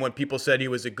defending him when people said he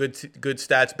was a good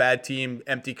stats, bad team,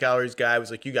 empty calories guy. I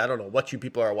was like, I don't know what you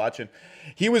people are watching.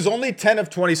 He was only 10 of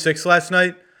 26 last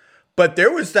night, but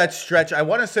there was that stretch, I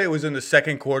want to say it was in the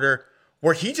second quarter,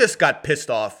 where he just got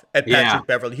pissed off at Patrick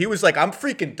Beverley. He was like, I'm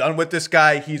freaking done with this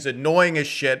guy. He's annoying as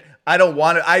shit. I don't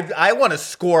want to, I want to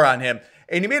score on him.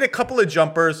 And he made a couple of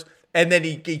jumpers, and then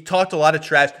he talked a lot of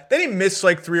trash. Then he missed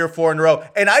like 3 or 4 in a row.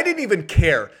 And I didn't even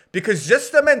care, because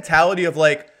just the mentality of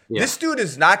like, this dude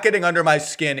is not getting under my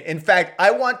skin. In fact,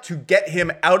 I want to get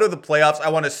him out of the playoffs. I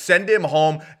want to send him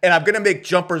home, and I'm going to make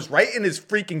jumpers right in his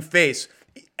freaking face.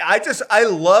 I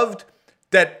loved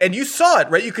that. And you saw it,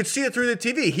 right? You could see it through the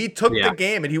TV. He took the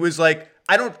game, and he was like,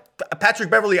 Patrick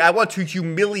Beverley, I want to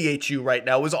humiliate you right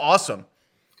now. It was awesome.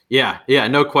 Yeah,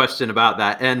 no question about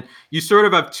that. And you sort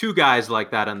of have two guys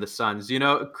like that on the Suns.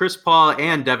 Chris Paul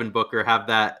and Devin Booker have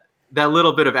that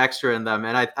little bit of extra in them.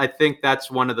 And I think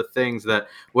that's one of the things that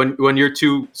when your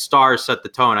two stars set the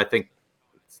tone, I think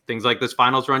things like this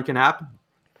finals run can happen.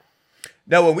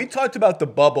 Now, when we talked about the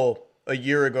bubble a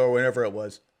year ago or whenever it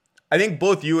was, I think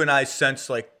both you and I sensed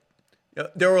like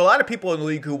there were a lot of people in the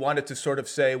league who wanted to sort of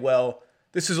say, well,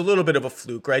 this is a little bit of a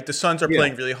fluke, right? The Suns are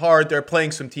playing really hard. They're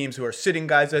playing some teams who are sitting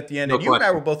guys at the end. And you and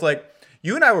I were both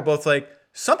like,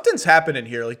 something's happening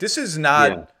here. Like, this is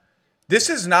not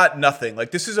nothing.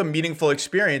 Like, this is a meaningful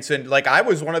experience. And like, I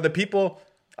was one of the people,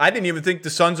 I didn't even think the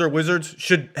Suns or Wizards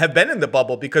should have been in the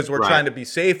bubble, because we're trying to be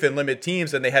safe and limit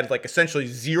teams. And they had like essentially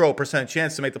 0%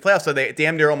 chance to make the playoffs. So they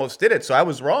damn near almost did it. So I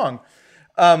was wrong.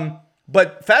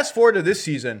 But fast forward to this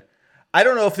season, I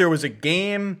don't know if there was a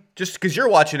game, just because you're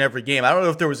watching every game, I don't know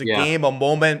if there was a game, a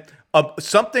moment,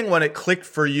 something when it clicked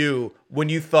for you, when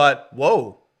you thought,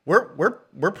 whoa,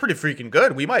 we're pretty freaking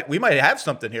good. We might have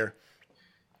something here.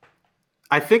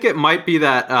 I think it might be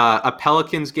that a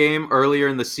Pelicans game earlier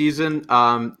in the season.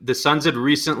 The Suns had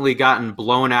recently gotten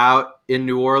blown out in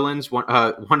New Orleans, one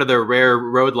of their rare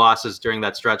road losses during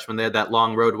that stretch when they had that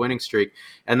long road winning streak.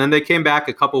 And then they came back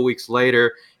a couple weeks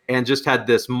later and just had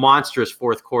this monstrous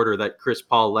fourth quarter that Chris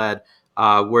Paul led,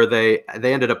 where they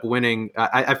ended up winning.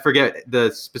 I forget the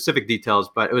specific details,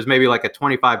 but it was maybe like a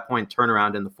 25-point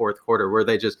turnaround in the fourth quarter where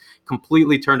they just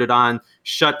completely turned it on,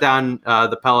 shut down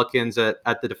the Pelicans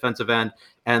at the defensive end,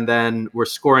 and then were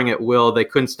scoring at will. They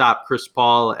couldn't stop Chris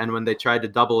Paul, and when they tried to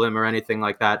double him or anything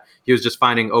like that, he was just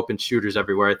finding open shooters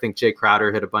everywhere. I think Jay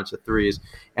Crowder hit a bunch of threes,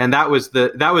 and that was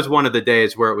one of the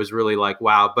days where it was really like,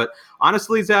 wow. But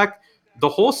honestly, Zach, the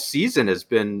whole season has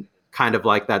been kind of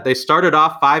like that. They started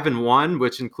off 5-1,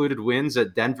 which included wins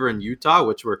at Denver and Utah,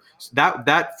 which were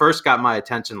that first got my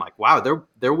attention. Like, wow,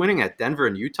 they're winning at Denver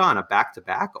and Utah on a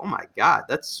back-to-back. Oh my God,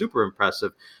 that's super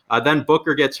impressive. Then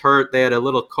Booker gets hurt. They had a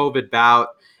little COVID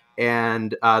bout,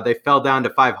 and they fell down to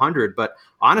 500. But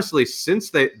honestly, since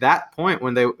that point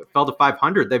when they fell to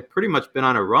 500, they've pretty much been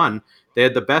on a run. They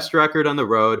had the best record on the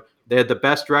road. They had the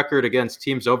best record against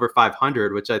teams over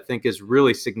 500, which I think is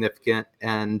really significant.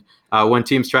 And when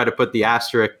teams try to put the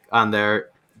asterisk on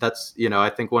there, that's, I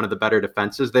think one of the better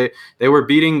defenses. They were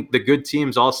beating the good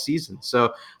teams all season.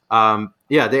 So, to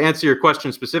answer your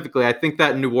question specifically, I think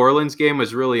that New Orleans game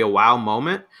was really a wow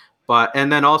moment.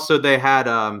 And then also they had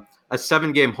a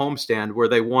 7-game homestand where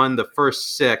they won the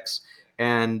first 6,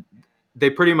 and they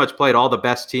pretty much played all the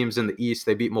best teams in the East.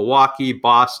 They beat Milwaukee,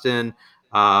 Boston.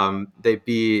 They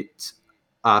beat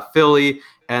Philly,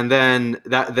 and then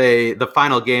the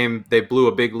final game they blew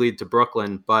a big lead to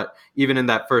Brooklyn. But even in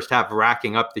that first half,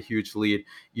 racking up the huge lead,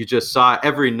 you just saw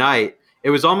every night. It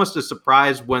was almost a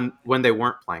surprise when they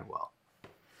weren't playing well.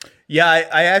 Yeah,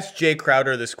 I asked Jay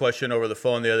Crowder this question over the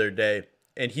phone the other day,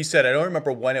 and he said, I don't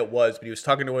remember when it was, but he was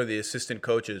talking to one of the assistant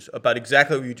coaches about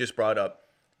exactly what you just brought up.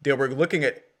 They were looking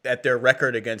at their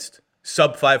record against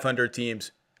sub 500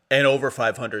 teams and over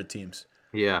 500 teams.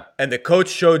 Yeah. And the coach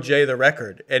showed Jay the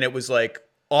record, and it was like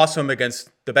awesome against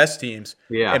the best teams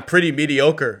and pretty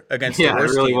mediocre against the worst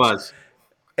teams. Yeah, it really was.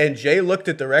 And Jay looked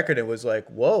at the record and was like,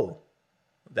 whoa,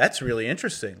 that's really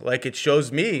interesting. Like, it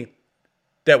shows me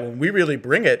that when we really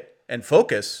bring it and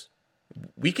focus,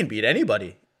 we can beat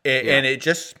anybody. And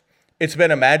it's been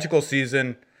a magical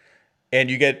season, and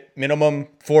you get minimum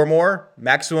 4 more,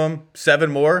 maximum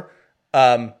 7 more.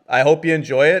 I hope you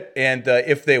enjoy it. And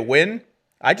if they win,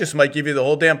 I just might give you the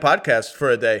whole damn podcast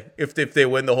for a day if they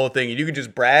win the whole thing. And you can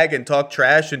just brag and talk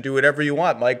trash and do whatever you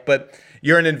want, Mike. But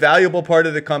you're an invaluable part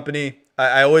of the company.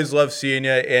 I always love seeing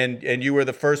you, and you were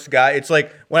the first guy. It's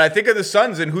like when I think of the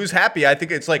Suns and who's happy, I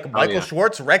think it's like Michael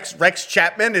Schwartz, Rex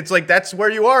Chapman. It's like that's where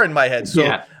you are in my head.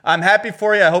 So I'm happy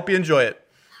for you. I hope you enjoy it.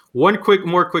 One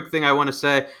more quick thing I want to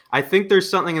say. I think there's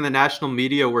something in the national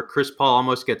media where Chris Paul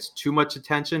almost gets too much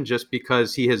attention just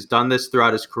because he has done this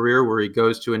throughout his career where he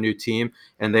goes to a new team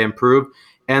and they improve.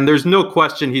 And there's no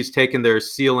question he's taken their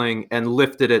ceiling and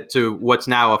lifted it to what's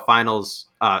now a finals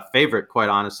favorite, quite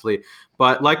honestly.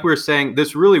 But like we were saying,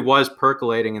 this really was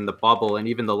percolating in the bubble and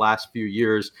even the last few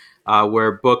years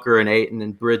where Booker and Ayton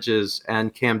and Bridges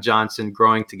and Cam Johnson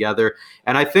growing together.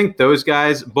 And I think those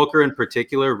guys, Booker in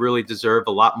particular, really deserve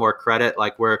a lot more credit.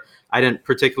 Like where I didn't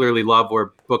particularly love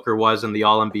where Booker was in the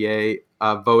All-NBA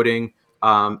voting,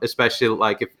 especially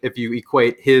like if you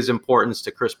equate his importance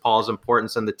to Chris Paul's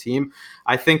importance on the team.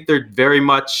 I think they're very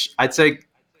much, I'd say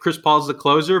Chris Paul's the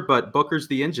closer, but Booker's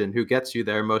the engine who gets you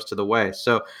there most of the way.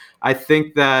 So I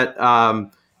think that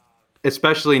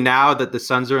especially now that the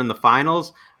Suns are in the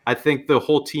finals, I think the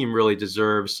whole team really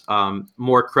deserves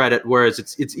more credit, whereas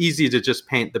it's easy to just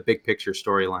paint the big picture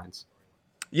storylines.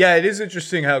 Yeah, it is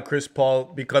interesting how Chris Paul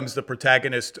becomes the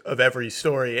protagonist of every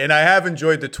story. And I have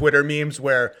enjoyed the Twitter memes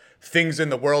where things in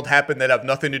the world happen that have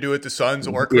nothing to do with the Suns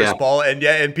or Chris Paul.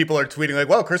 And people are tweeting like,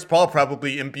 well, Chris Paul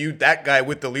probably imbued that guy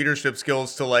with the leadership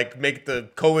skills to like make the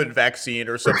COVID vaccine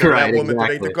or something. Right, that woman to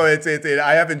make the COVID.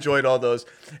 I have enjoyed all those.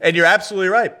 And you're absolutely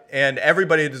right. And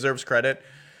everybody deserves credit.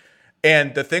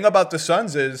 And the thing about the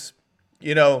Suns is,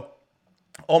 you know,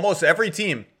 almost every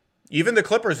team, even the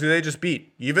Clippers who they just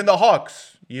beat, even the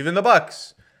Hawks, even the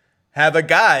Bucks, have a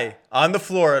guy on the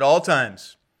floor at all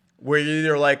times where you're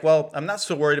either like, well, I'm not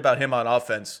so worried about him on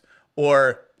offense,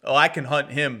 or, oh, I can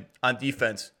hunt him on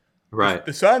defense. Right.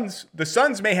 The Suns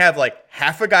may have like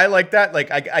half a guy like that. Like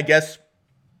I guess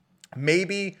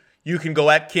maybe you can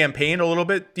go at campaign a little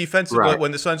bit defensive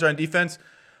when the Suns are on defense,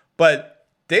 but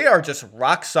they are just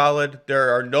rock solid.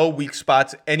 There are no weak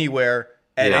spots anywhere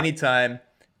at any time.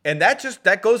 And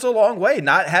that goes a long way.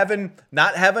 Not having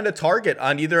a target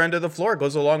on either end of the floor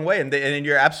goes a long way. And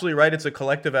you're absolutely right. It's a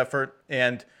collective effort.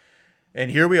 And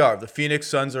here we are. The Phoenix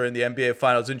Suns are in the NBA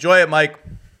Finals. Enjoy it, Mike.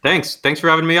 Thanks for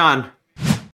having me on.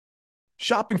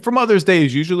 Shopping for Mother's Day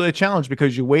is usually a challenge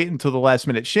because you wait until the last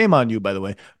minute. Shame on you, by the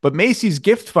way. But Macy's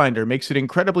Gift Finder makes it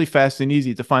incredibly fast and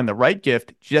easy to find the right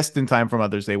gift just in time for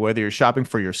Mother's Day. Whether you're shopping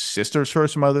for your sister's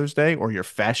first Mother's Day or your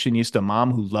fashionista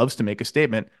mom who loves to make a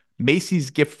statement,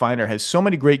 Macy's Gift Finder has so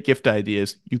many great gift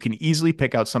ideas, you can easily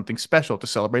pick out something special to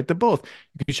celebrate them both.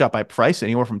 You can shop by price,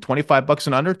 anywhere from $25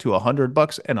 and under to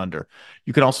 $100 and under.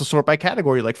 You can also sort by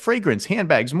category like fragrance,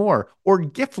 handbags, more, or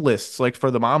gift lists like for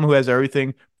the mom who has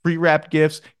everything, pre-wrapped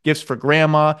gifts, gifts for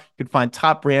grandma. You can find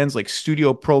top brands like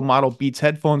Studio Pro model Beats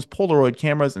headphones, Polaroid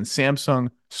cameras, and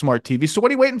Samsung smart TVs. So what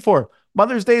are you waiting for?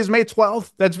 Mother's Day is May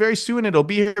 12th. That's very soon. It'll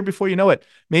be here before you know it.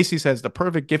 Macy's has the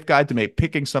perfect gift guide to make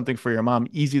picking something for your mom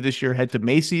easy this year. Head to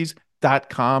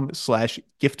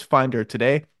Macy's.com/giftfinder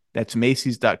today. That's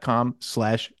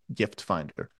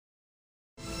Macy's.com/giftfinder.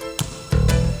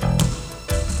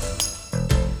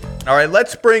 All right,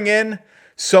 let's bring in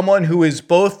someone who is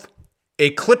both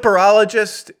a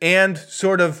Clipperologist and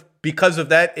sort of, because of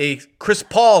that, a Chris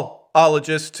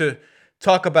Paulologist to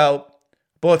talk about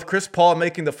both Chris Paul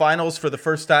making the finals for the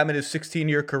first time in his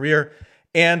 16-year career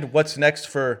and what's next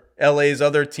for LA's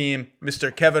other team.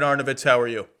 Mr. Kevin Arnovitz, how are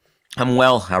you? I'm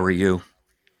well. How are you?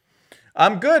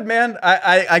 I'm good, man.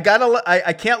 I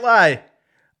can't lie.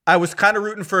 I was kind of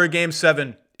rooting for a Game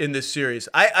 7 in this series.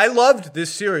 I loved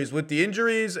this series with the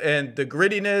injuries and the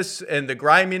grittiness and the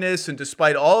griminess, and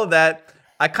despite all of that,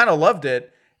 I kind of loved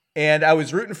it. And I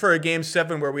was rooting for a Game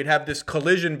 7 where we'd have this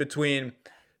collision between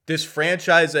this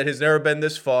franchise that has never been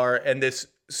this far and this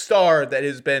star that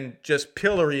has been just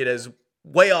pilloried as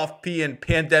way off P and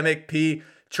pandemic P,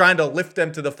 trying to lift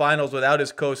them to the finals without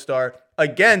his co-star,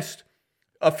 against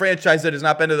a franchise that has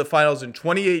not been to the finals in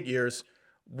 28 years,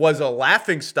 was a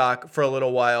laughingstock for a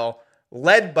little while,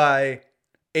 led by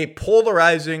a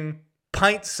polarizing,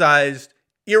 pint-sized,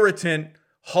 irritant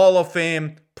Hall of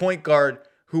Fame point guard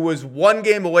who was one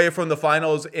game away from the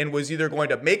finals and was either going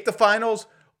to make the finals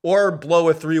or blow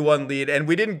a 3-1 lead. And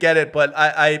we didn't get it, but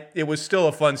it was still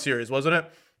a fun series, wasn't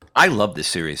it? I love this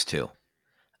series too.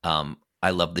 I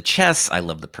love the chess. I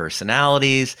love the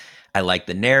personalities. I like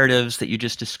the narratives that you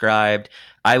just described.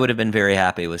 I would have been very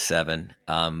happy with 7.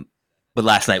 But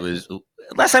last night was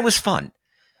fun.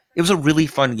 It was a really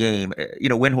fun game.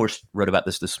 Windhorst wrote about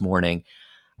this morning.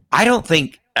 I don't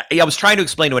think I was trying to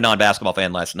explain to a non-basketball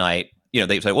fan last night.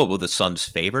 They say, "Well, the Suns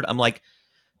favored." I'm like,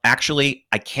 actually,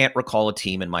 I can't recall a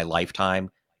team in my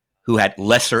lifetime who had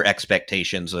lesser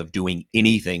expectations of doing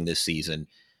anything this season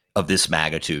of this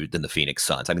magnitude than the Phoenix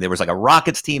Suns. I mean, there was like a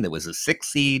Rockets team that was a 6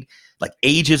 seed like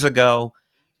ages ago.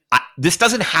 This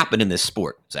doesn't happen in this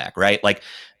sport, Zach, right? Like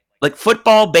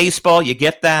football, baseball, you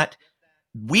get that.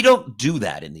 We don't do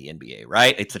that in the NBA,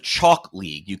 right? It's a chalk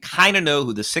league. You kind of know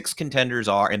who the 6 contenders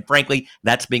are. And frankly,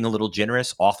 that's being a little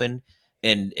generous often.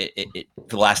 And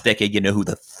for the last decade, you know who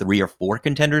the 3 or 4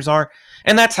 contenders are.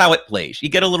 And that's how it plays. You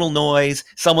get a little noise.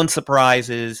 Someone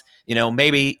surprises.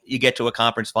 Maybe you get to a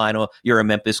conference final. You're a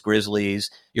Memphis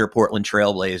Grizzlies. You're a Portland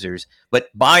Trailblazers. But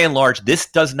by and large, this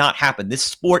does not happen. This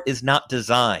sport is not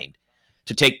designed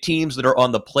to take teams that are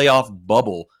on the playoff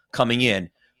bubble coming in,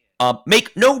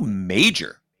 make no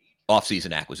major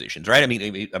offseason acquisitions, right? I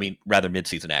mean, rather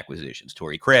midseason acquisitions,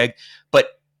 Torrey Craig.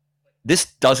 But this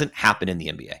doesn't happen in the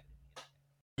NBA.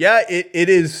 Yeah, it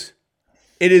is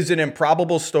an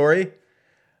improbable story.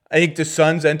 I think the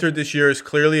Suns entered this year as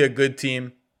clearly a good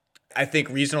team. I think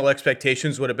reasonable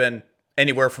expectations would have been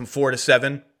anywhere from 4 to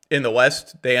 7 in the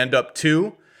West. They end up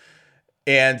 2,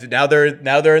 and now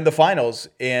they're in the finals.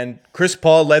 And Chris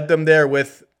Paul led them there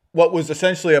with what was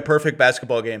essentially a perfect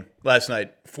basketball game last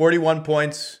night. 41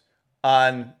 points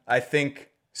on, I think,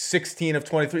 16 of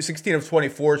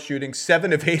 24 shooting,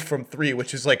 7 of 8 from 3,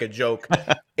 which is like a joke.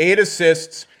 8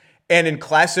 assists, and in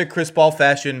classic Chris Paul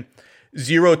fashion,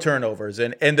 0 turnovers.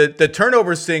 And the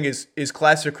turnovers thing is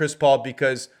classic Chris Paul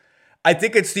because I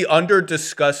think it's the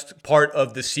under-discussed part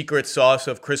of the secret sauce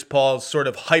of Chris Paul's sort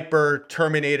of hyper,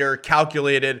 terminator,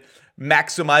 calculated,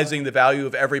 maximizing the value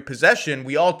of every possession.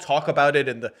 We all talk about it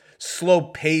and the slow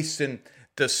pace and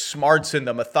the smarts and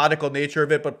the methodical nature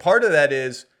of it. But part of that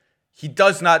is he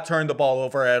does not turn the ball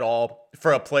over at all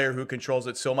for a player who controls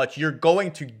it so much. You're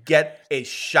going to get a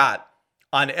shot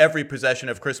on every possession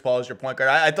of Chris Paul as your point guard.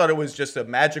 I thought it was just a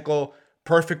magical,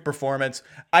 perfect performance.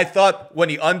 I thought when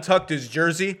he untucked his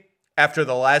jersey after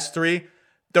the last 3,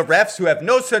 the refs, who have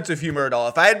no sense of humor at all,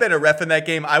 if I had been a ref in that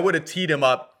game, I would have teed him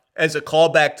up as a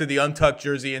callback to the untucked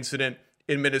jersey incident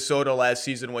in Minnesota last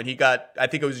season when he got, I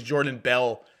think it was Jordan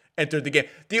Bell, entered the game.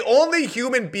 The only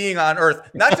human being on earth,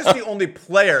 not just the only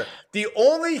player, the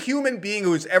only human being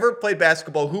who's ever played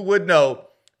basketball who would know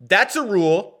that's a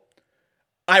rule.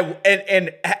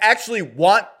 And actually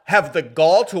have the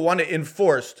gall to want to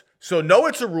enforce. So know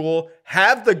it's a rule,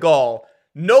 have the gall,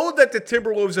 know that the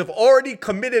Timberwolves have already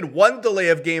committed 1 delay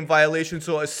of game violation,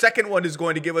 so a second one is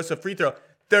going to give us a free throw.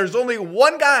 There's only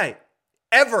one guy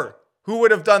ever who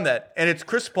would have done that, and it's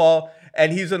Chris Paul,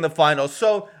 and he's in the finals.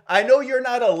 So I know you're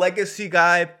not a legacy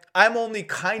guy. I'm only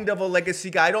kind of a legacy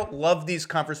guy. I don't love these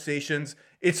conversations.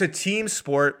 It's a team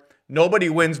sport. Nobody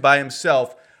wins by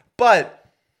himself. But,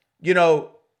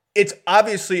 it's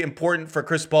obviously important for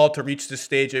Chris Paul to reach this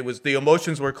stage. The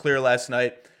emotions were clear last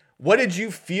night. What did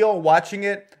you feel watching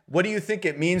it? What do you think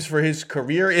it means for his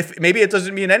career? If maybe it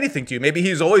doesn't mean anything to you. Maybe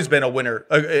he's always been a winner.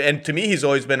 And to me, he's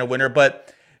always been a winner.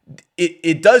 But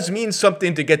it does mean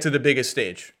something to get to the biggest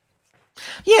stage.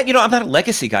 Yeah, I'm not a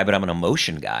legacy guy, but I'm an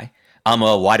emotion guy. I'm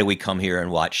a why do we come here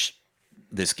and watch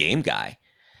this game guy.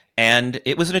 And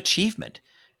it was an achievement.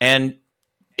 And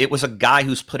it was a guy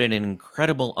who's put in an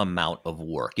incredible amount of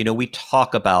work. We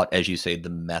talk about, as you say, the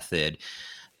method.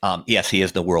 Yes, he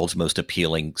is the world's most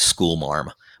appealing school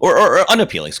marm, or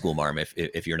unappealing school marm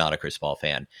if you're not a Chris Paul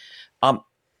fan.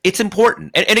 It's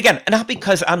important. And again, not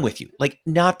because I'm with you,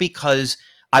 not because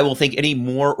I will think any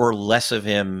more or less of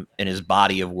him and his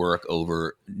body of work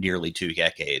over nearly 2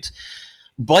 decades,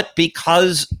 but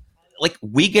because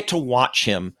we get to watch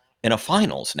him in a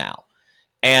finals now.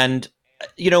 And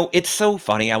it's so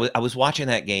funny. I was watching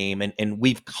that game and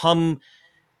we've come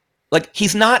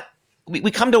he's not, we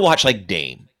come to watch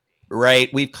Dame, right?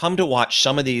 We've come to watch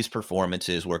some of these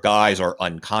performances where guys are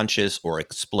unconscious or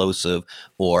explosive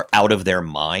or out of their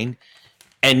mind.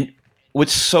 And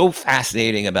what's so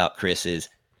fascinating about Chris is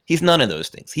he's none of those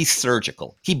things. He's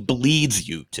surgical. He bleeds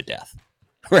you to death,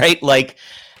 right?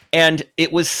 And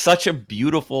it was such a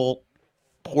beautiful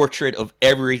portrait of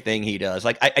everything he does.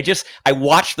 Like I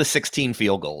watched the 16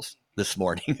 field goals this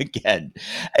morning again,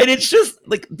 and it's just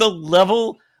like the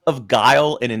level of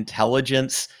guile and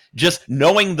intelligence, just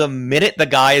knowing the minute the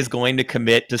guy is going to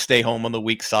commit to stay home on the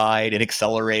weak side and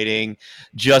accelerating,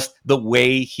 just the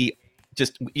way he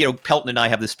just, Pelton and I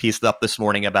have this piece up this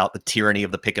morning about the tyranny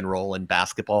of the pick and roll in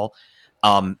basketball,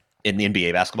 in the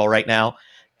NBA basketball right now.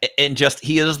 And just,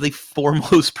 he is the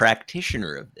foremost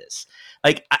practitioner of this.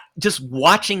 Like, just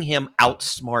watching him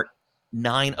outsmart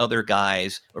 9 other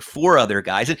guys or 4 other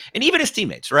guys, and even his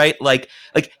teammates, right? Like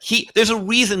there's a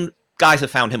reason guys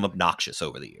have found him obnoxious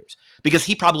over the years, because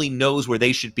he probably knows where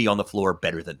they should be on the floor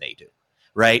better than they do,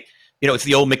 right? It's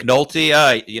the old McNulty,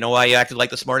 why he acted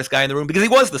like the smartest guy in the room? Because he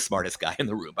was the smartest guy in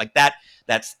the room. Like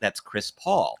that's Chris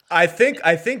Paul. I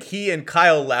think he and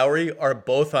Kyle Lowry are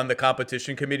both on the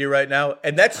competition committee right now,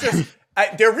 and that's just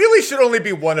there really should only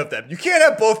be one of them. You can't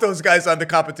have both those guys on the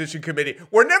competition committee.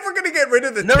 We're never going to get rid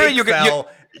of the take foul.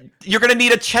 You're going to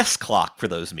need a chess clock for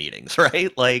those meetings,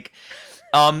 right? Like,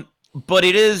 but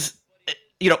it is.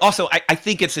 Also, I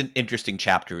think it's an interesting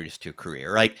chapter in his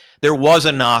career. Right, there was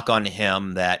a knock on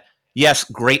him that, yes,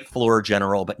 great floor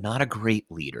general, but not a great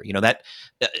leader. That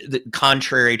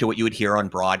contrary to what you would hear on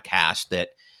broadcast, that,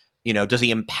 does he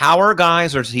empower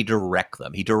guys or does he direct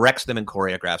them? He directs them and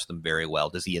choreographs them very well.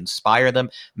 Does he inspire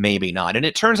them? Maybe not. And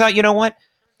it turns out, what?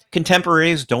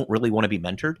 Contemporaries don't really want to be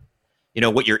mentored.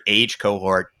 What your age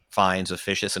cohort finds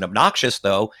officious and obnoxious,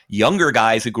 though, younger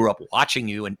guys who grew up watching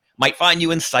you and might find you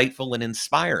insightful and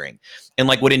inspiring. And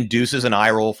like what induces an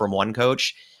eye roll from one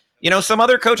coach, some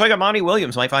other coach like Monty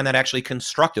Williams might find that actually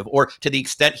constructive, or to the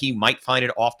extent he might find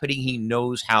it off-putting, he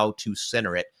knows how to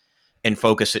center it and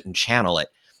focus it and channel it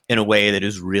in a way that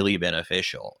is really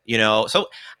beneficial. So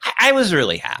I was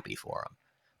really happy for him,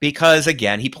 because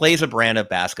again, he plays a brand of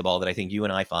basketball that I think you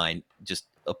and I find just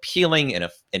appealing and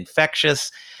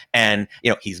infectious. And,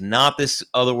 he's not this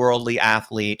otherworldly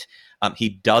athlete. He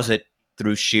does it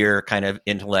through sheer kind of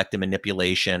intellect and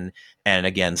manipulation and,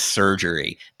 again,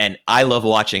 surgery. And I love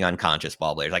watching unconscious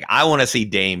ball players. Like, I want to see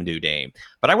Dame do Dame,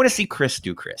 but I want to see Chris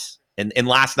do Chris. And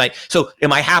last night, so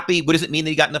am I happy? What does it mean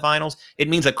that he got in the finals? It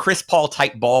means a Chris Paul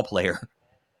type ball player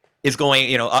is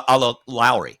going, a la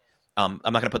Lowry. I'm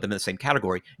not going to put them in the same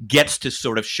category, gets to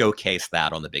sort of showcase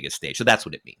that on the biggest stage. So that's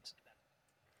what it means.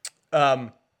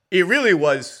 It really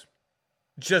was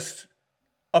just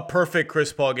a perfect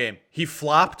Chris Paul game. He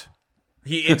flopped.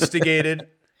 He instigated.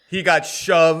 He got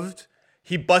shoved.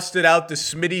 He busted out the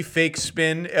Smitty fake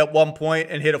spin at one point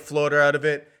and hit a floater out of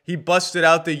it. He busted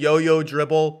out the yo-yo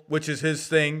dribble, which is his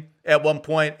thing, at one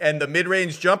point. And the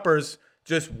mid-range jumpers,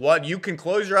 just what you can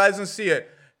close your eyes and see it.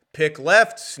 Pick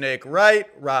left, snake right,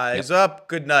 rise up,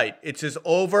 good night. It's just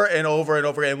over and over and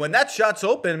over again. And when that shot's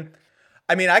open,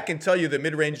 I mean, I can tell you the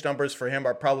mid-range numbers for him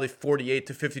are probably 48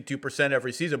 to 52%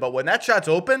 every season. But when that shot's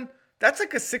open, that's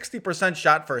like a 60%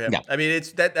 shot for him. Yeah. I mean,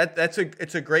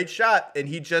 it's a great shot, and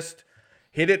he just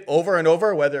hit it over and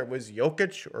over, whether it was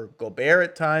Jokic or Gobert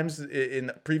at times in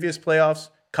the previous playoffs,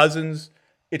 Cousins.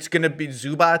 It's going to be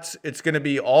Zubats. It's going to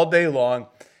be all day long,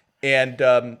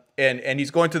 and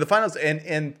he's going to the finals.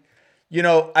 And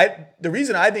the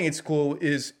reason I think it's cool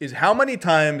is how many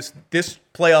times this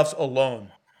playoffs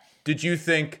alone did you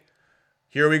think,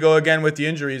 here we go again with the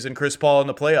injuries and Chris Paul in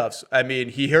the playoffs? I mean,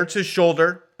 he hurts his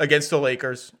shoulder against the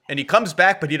Lakers, and he comes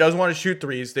back, but he doesn't want to shoot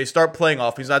threes. They start playing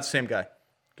off. He's not the same guy.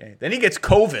 Okay. Then he gets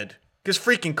COVID. Gets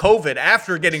freaking COVID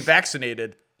after getting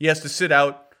vaccinated. He has to sit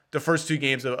out the first 2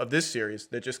 games of this series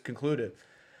that just concluded.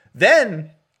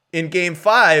 Then, in Game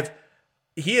 5,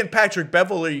 he and Patrick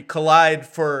Beverley collide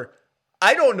for,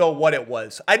 I don't know what it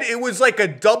was. It was like a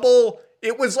double.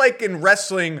 It was like in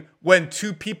wrestling when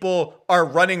 2 people are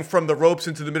running from the ropes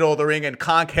into the middle of the ring and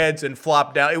conk heads and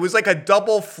flop down. It was like a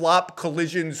double flop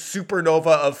collision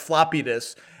supernova of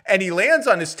floppiness. And he lands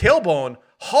on his tailbone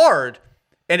hard.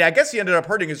 And I guess he ended up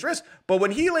hurting his wrist. But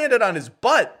when he landed on his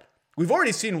butt, we've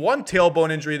already seen one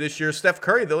tailbone injury this year, Steph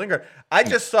Curry, the linger. I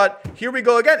just thought, here we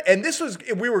go again. And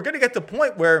we were going to get to the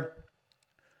point where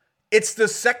it's the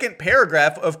second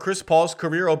paragraph of Chris Paul's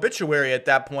career obituary at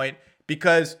that point,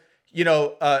 because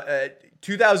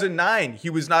 2009, he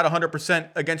was not 100%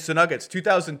 against the Nuggets.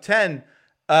 2010,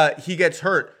 he gets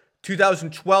hurt.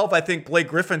 2012, I think Blake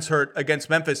Griffin's hurt against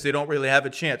Memphis. They don't really have a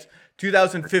chance.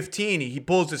 2015, he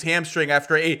pulls his hamstring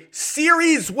after a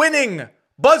series-winning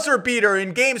buzzer beater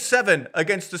in Game 7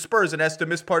 against the Spurs and has to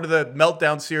miss part of the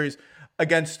meltdown series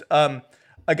against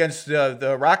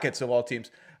the Rockets of all teams.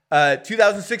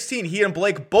 2016, he and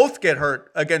Blake both get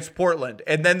hurt against Portland,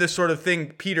 and then this sort of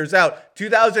thing peters out.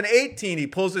 2018, he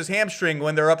pulls his hamstring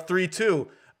when they're up 3-2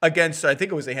 against, I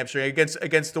think it was a hamstring,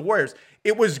 against the Warriors.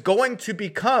 It was going to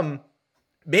become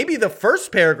maybe the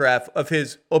first paragraph of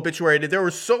his obituary. There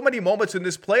were so many moments in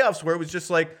this playoffs where it was just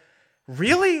like,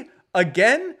 really?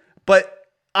 Again? But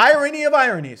irony of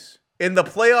ironies, in the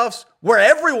playoffs where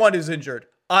everyone is injured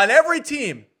on every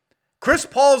team, Chris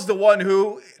Paul's the one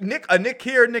who, a Nick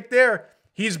here, Nick there,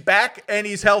 he's back and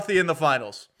he's healthy in the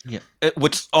finals. Yeah.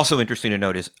 What's also interesting to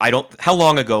note is how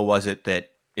long ago was it that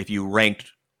if you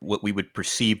ranked what we would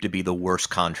perceive to be the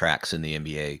worst contracts in the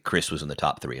NBA, Chris was in the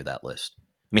top 3 of that list?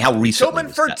 I mean, how recently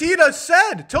Tillman Fertitta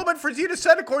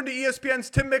said, according to ESPN's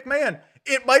Tim McMahon,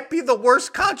 it might be the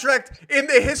worst contract in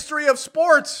the history of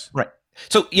sports. Right.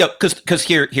 So, because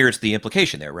here's the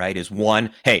implication there, right? Is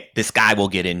one, hey, this guy will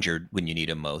get injured when you need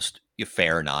him most. You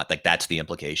fair or not, like that's the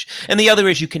implication. And the other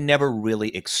is you can never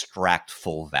really extract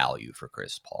full value for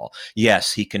Chris Paul.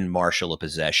 Yes, he can marshal a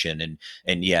possession,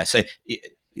 and yes,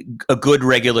 a good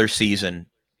regular season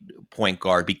point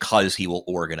guard because he will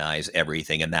organize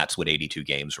everything, and that's what 82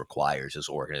 games requires is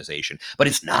organization. But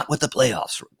it's not what the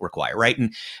playoffs require, right?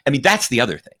 And I mean, that's the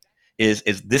other thing is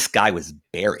this guy was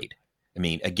buried. I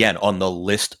mean, again, on the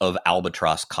list of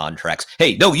albatross contracts.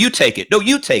 Hey, no, you take it. No,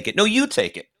 you take it. No, you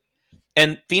take it.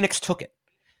 And Phoenix took it.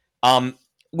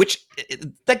 Which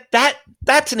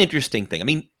that's an interesting thing. I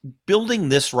mean, building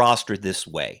this roster this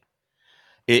way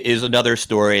is another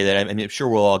story that I'm sure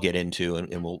we'll all get into,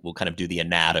 and we'll kind of do the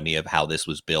anatomy of how this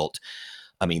was built.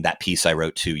 I mean, that piece I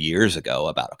wrote 2 years ago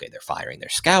about, okay, they're firing their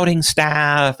scouting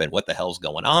staff and what the hell's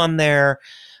going on there.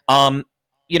 And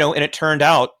it turned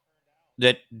out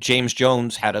that James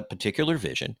Jones had a particular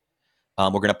vision.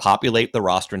 We're going to populate the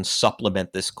roster and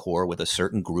supplement this core with a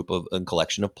certain group of a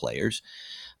collection of players.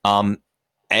 And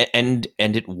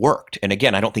it worked. And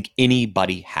again, I don't think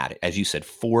anybody had it. As you said,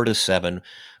 4 to 7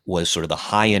 was sort of the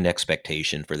high-end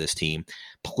expectation for this team.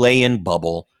 Play-in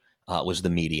bubble was the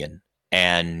median.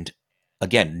 And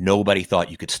again, nobody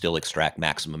thought you could still extract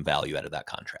maximum value out of that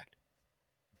contract.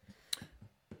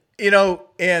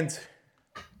 And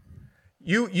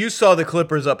you saw the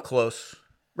Clippers up close,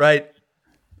 right?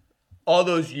 All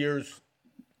those years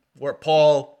where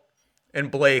Paul and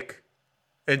Blake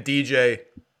and DJ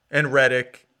and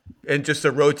Redick and just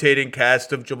a rotating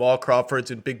cast of Jamal Crawfords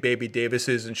and Big Baby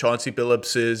Davises and Chauncey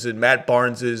Billupses and Matt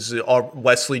Barneses,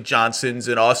 Wesley Johnsons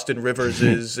and Austin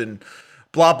Riverses and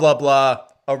blah, blah, blah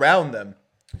around them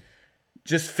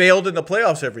just failed in the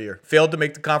playoffs every year, failed to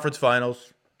make the conference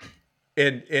finals.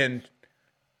 And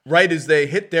right as they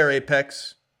hit their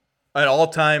apex, an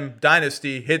all-time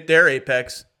dynasty hit their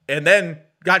apex, and then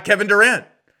got Kevin Durant.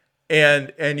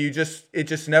 And it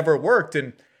just never worked.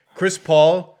 And Chris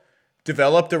Paul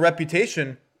developed a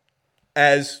reputation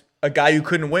as a guy who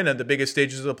couldn't win at the biggest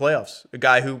stages of the playoffs. A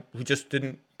guy who just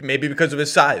didn't, maybe because of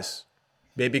his size,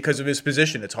 maybe because of his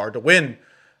position. It's hard to win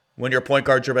when your point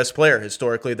guard's your best player.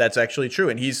 Historically, that's actually true.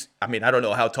 And I don't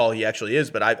know how tall he actually is,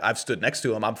 but I've stood next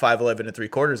to him. I'm 5'11" and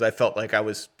 3/4. I felt like I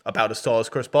was about as tall as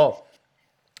Chris Paul.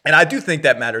 And I do think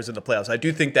that matters in the playoffs. I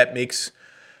do think that makes,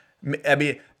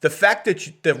 the fact that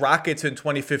the Rockets in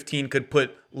 2015 could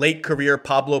put late career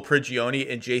Pablo Prigioni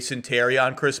and Jason Terry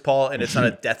on Chris Paul, and it's not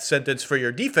a death sentence for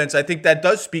your defense, I think that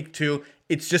does speak to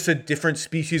it's just a different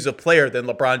species of player than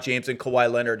LeBron James and Kawhi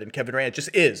Leonard and Kevin Durant. It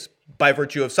just is by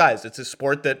virtue of size. It's a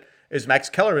sport that, as Max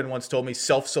Kellerman once told me,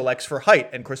 self-selects for height,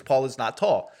 and Chris Paul is not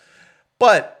tall.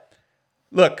 But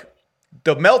look,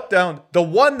 the meltdown, the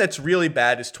one that's really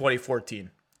bad is 2014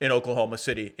 in Oklahoma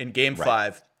City in Game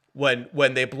 5.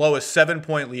 When they blow a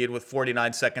 7-point lead with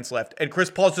 49 seconds left. And Chris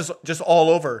Paul's just all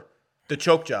over the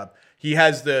choke job. He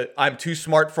has the I'm too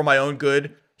smart for my own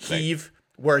good heave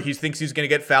where he thinks he's going to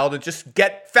get fouled and just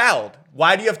get fouled.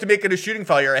 Why do you have to make it a shooting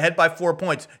foul? You're ahead by 4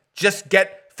 points. Just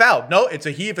get fouled. No, it's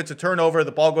a heave. It's a turnover.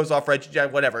 The ball goes off Reggie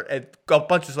Jackson, whatever. And a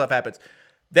bunch of stuff happens.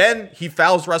 Then he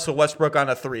fouls Russell Westbrook on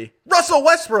a 3. Russell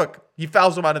Westbrook! He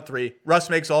fouls him on a 3. Russ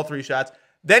makes all 3 shots.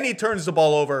 Then he turns the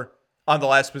ball over on the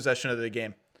last possession of the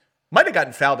game. Might have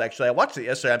gotten fouled, actually. I watched it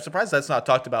yesterday. I'm surprised that's not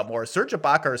talked about more. Serge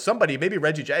Ibaka or somebody, maybe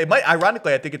Reggie Jackson.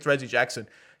 Ironically, I think it's Reggie Jackson.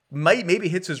 Maybe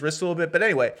hits his wrist a little bit. But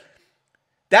anyway,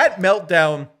 that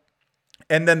meltdown,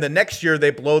 and then the next year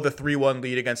they blow the 3-1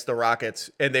 lead against the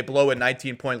Rockets, and they blow a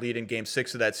 19-point lead in Game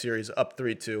 6 of that series, up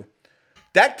 3-2.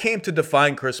 That came to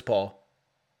define Chris Paul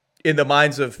in the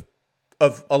minds of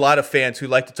a lot of fans who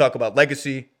like to talk about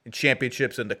legacy and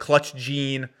championships and the clutch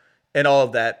gene and all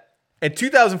of that. And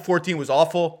 2014 was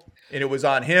awful. And it was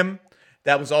on him.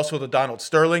 That was also the Donald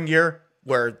Sterling year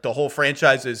where the whole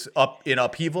franchise is up in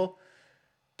upheaval.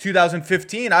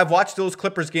 2015, I've watched those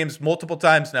Clippers games multiple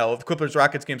times now, of Clippers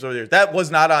Rockets games over the years. That was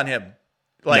not on him.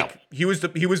 He was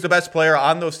the best player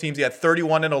on those teams. He had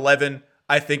 31 and 11.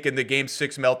 I think, in the Game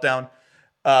 6 meltdown.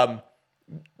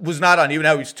 Was not on. Even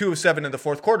now, he was 2 of 7 in the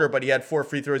fourth quarter, but he had 4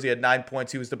 free throws. He had 9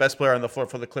 points. He was the best player on the floor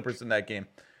for the Clippers in that game.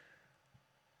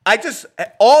 I just,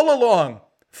 all along,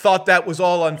 thought that was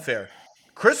all unfair.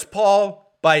 Chris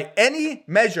Paul, by any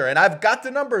measure, and I've got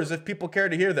the numbers if people care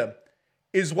to hear them,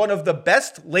 is one of the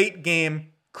best late game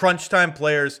crunch time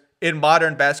players in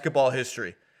modern basketball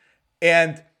history.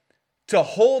 And to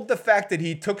hold the fact that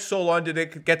he took so long to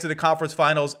get to the conference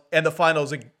finals and the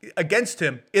finals against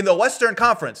him in the Western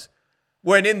Conference,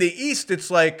 when in the East, it's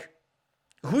like,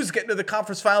 who's getting to the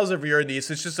conference finals every year in the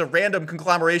East? It's just a random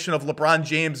conglomeration of LeBron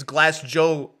James, Glass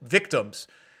Joe victims.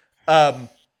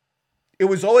 It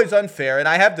was always unfair, and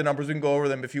I have the numbers. We can go over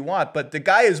them if you want. But the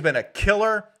guy has been a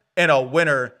killer and a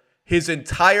winner his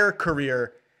entire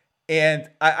career, and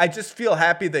I just feel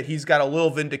happy that he's got a little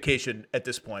vindication at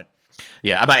this point.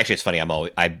 Yeah, actually, it's funny.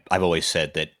 I've always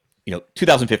said that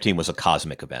 2015 was a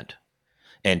cosmic event,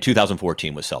 and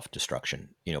 2014 was self-destruction.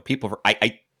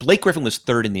 Blake Griffin was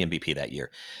third in the MVP that year.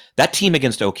 That team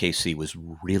against OKC was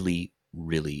really,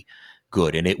 really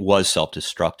good, and it was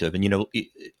self-destructive. And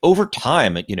over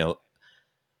time,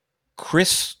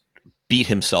 Chris beat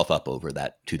himself up over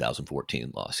that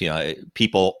 2014 loss.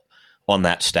 People on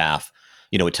that staff,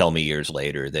 would tell me years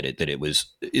later that it was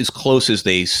as close as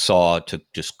they saw to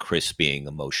just Chris being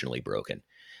emotionally broken,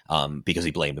 because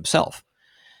he blamed himself.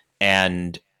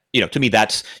 And to me,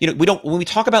 that's when we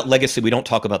talk about legacy, we don't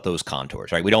talk about those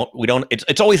contours, right? We don't.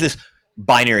 It's always this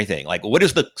binary thing. Like, what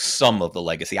is the sum of the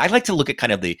legacy? I like to look at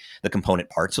kind of the component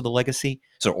parts of the legacy.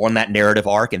 So on that narrative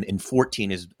arc, and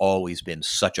 14 has always been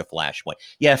such a flashpoint.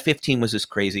 Yeah, 15 was this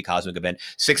crazy cosmic event.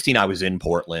 16, I was in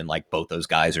Portland, like both those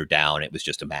guys are down. It was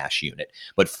just a mash unit.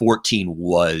 But 14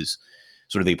 was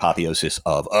sort of the apotheosis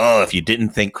of, if you didn't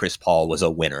think Chris Paul was a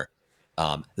winner,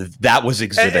 that was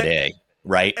Exhibit A.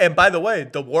 Right. And by the way,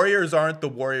 the Warriors aren't the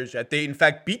Warriors yet. They, in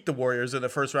fact, beat the Warriors in the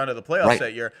first round of the playoffs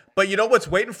that year. But you know what's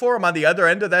waiting for them on the other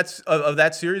end of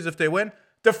that series if they win?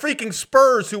 The freaking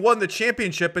Spurs, who won the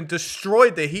championship and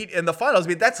destroyed the Heat in the finals. I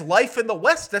mean, that's life in the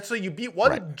West. That's so you beat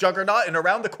one juggernaut, and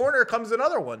around the corner comes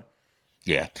another one.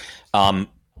 Yeah.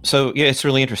 So, yeah, it's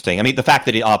really interesting. I mean, the fact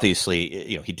that he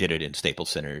obviously, he did it in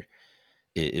Staples Center,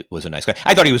 it was a nice guy.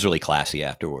 I thought he was really classy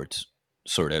afterwards.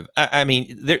 Sort of. I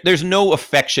mean, there's no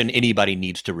affection anybody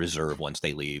needs to reserve once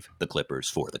they leave the Clippers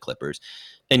for the Clippers.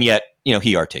 And yet,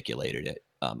 he articulated it,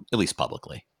 at least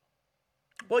publicly.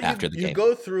 Well, after the game. You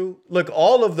go through, look,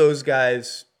 all of those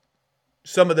guys,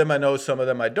 some of them I know, some of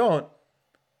them I don't.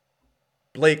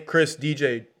 Blake, Chris,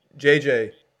 DJ,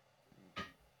 JJ,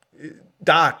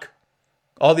 Doc,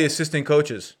 all the assistant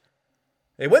coaches.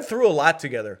 They went through a lot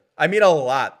together. I mean, a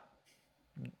lot.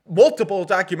 Multiple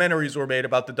documentaries were made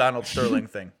about the Donald Sterling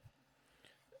thing.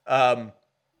 The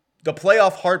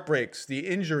playoff heartbreaks, the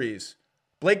injuries,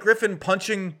 Blake Griffin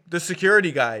punching the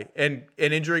security guy and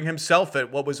injuring himself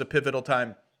at what was a pivotal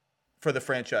time for the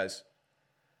franchise.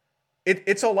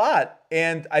 It's a lot.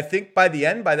 And I think by the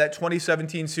end, by that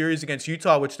 2017 series against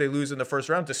Utah, which they lose in the first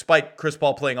round, despite Chris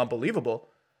Paul playing unbelievable,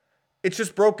 it's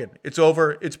just broken. It's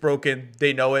over. It's broken.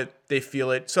 They know it. They feel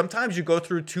it. Sometimes you go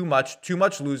through too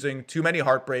much losing, too many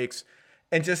heartbreaks,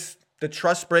 and just the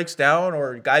trust breaks down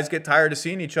or guys get tired of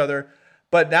seeing each other.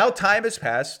 But now time has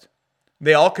passed.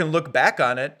 They all can look back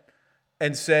on it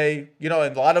and say, and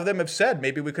a lot of them have said,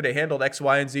 maybe we could have handled X,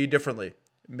 Y, and Z differently.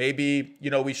 Maybe,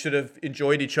 we should have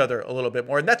enjoyed each other a little bit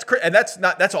more. And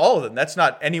that's all of them. That's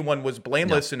not anyone was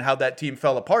blameless in how that team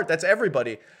fell apart. That's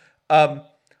everybody.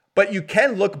 But you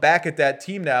can look back at that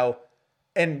team now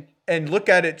and look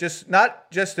at it not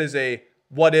just as a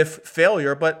what if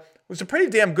failure, but it was a pretty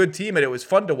damn good team and it was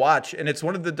fun to watch. And it's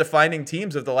one of the defining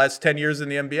teams of the last 10 years in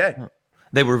the NBA.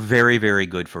 They were very, very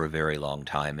good for a very long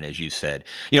time. And as you said,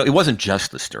 it wasn't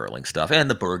just the Sterling stuff and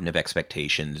the burden of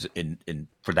expectations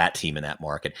for that team in that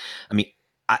market. I mean,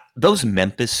 those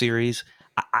Memphis series,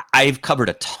 I've covered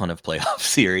a ton of playoff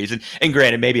series, and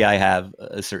granted, maybe I have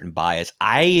a certain bias.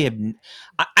 I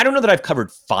don't know that I've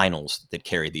covered finals that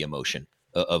carried the emotion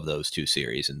of those two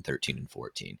series in 13 and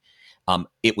 14.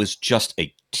 It was just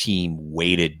a team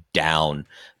weighted down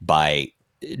by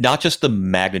not just the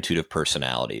magnitude of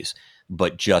personalities,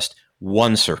 but just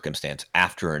one circumstance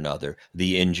after another,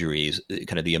 the injuries,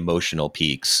 kind of the emotional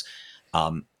peaks,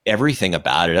 everything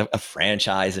about it, a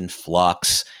franchise in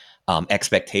flux.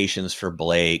 Expectations for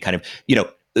Blake, kind of,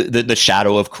 the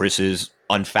shadow of Chris's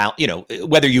unfound,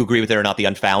 whether you agree with it or not, the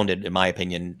unfounded, in my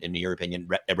opinion, in your opinion,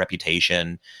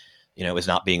 reputation, is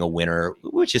not being a winner,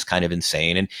 which is kind of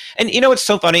insane. And it's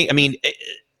so funny. I mean,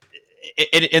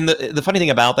 and the funny thing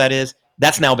about that is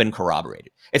that's now been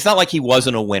corroborated. It's not like he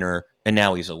wasn't a winner and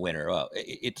now he's a winner.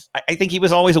 I think he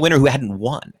was always a winner who hadn't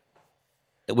won,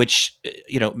 which,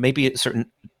 maybe a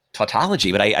certain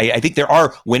tautology, but I think there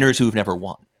are winners who've never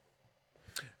won.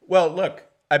 Well, look,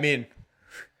 I mean,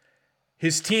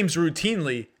 his teams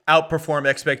routinely outperform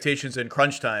expectations in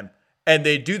crunch time, and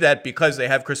they do that because they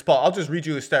have Chris Paul. I'll just read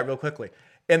you a stat real quickly.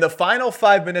 In the final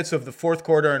 5 minutes of the fourth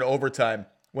quarter and overtime,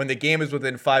 when the game is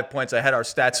within 5 points, I had our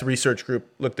stats research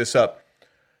group look this up.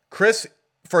 Chris,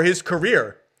 for his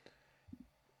career,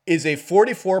 is a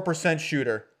 44%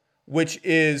 shooter, which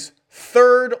is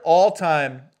third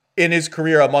all-time in his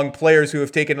career among players who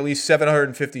have taken at least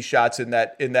 750 shots in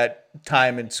that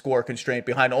time and score constraint,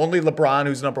 behind only LeBron,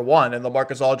 who's number one, and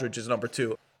LaMarcus Aldridge is number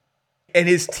two. And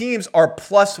his teams are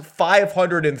plus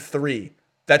 503.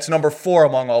 That's number 4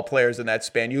 among all players in that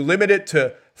span. You limit it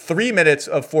to 3 minutes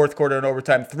of fourth quarter and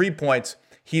overtime, 3 points.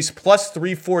 He's plus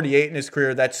 348 in his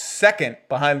career. That's second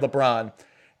behind LeBron.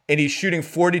 And he's shooting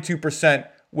 42%,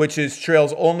 which is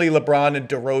trails only LeBron and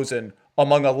DeRozan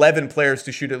among 11 players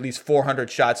to shoot at least 400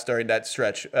 shots during that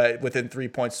stretch within 3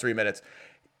 points, 3 minutes.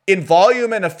 In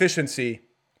volume and efficiency,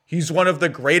 he's one of the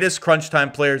greatest crunch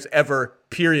time players ever,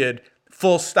 period,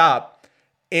 full stop.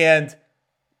 And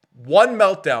one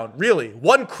meltdown, really,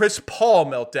 one Chris Paul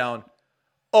meltdown,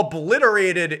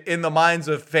 obliterated in the minds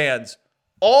of fans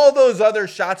all those other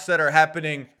shots that are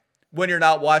happening when you're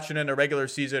not watching in a regular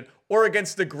season or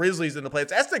against the Grizzlies in the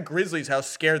playoffs. Ask the Grizzlies how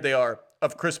scared they are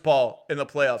of Chris Paul in the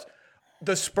playoffs.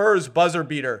 The Spurs buzzer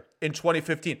beater in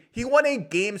 2015. He won a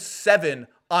game 7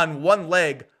 on one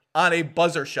leg on a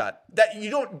buzzer shot. That you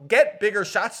don't get bigger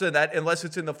shots than that unless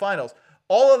it's in the finals.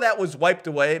 All of that was wiped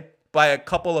away by a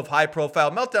couple of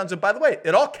high-profile meltdowns. And by the way,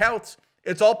 it all counts.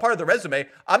 It's all part of the resume.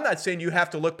 I'm not saying you have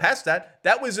to look past that.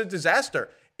 That was a disaster.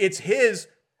 It's his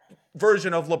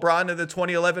version of LeBron in the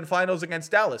 2011 finals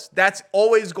against Dallas. That's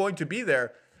always going to be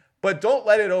there. But don't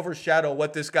let it overshadow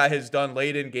what this guy has done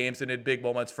late in games and in big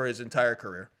moments for his entire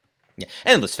career. Yeah.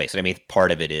 And let's face it, I mean,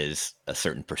 part of it is a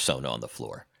certain persona on the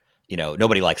floor.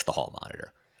 Nobody likes the hall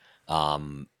monitor.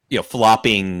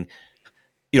 Flopping,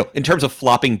 in terms of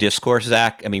flopping discourse,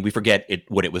 Zach, I mean, we forget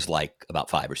what it was like about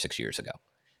 5 or 6 years ago.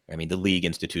 I mean, the league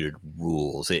instituted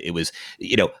rules. It was,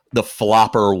 the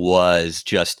flopper was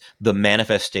just the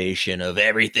manifestation of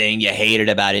everything you hated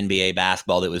about NBA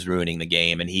basketball that was ruining the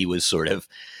game. And he was sort of,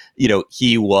 kind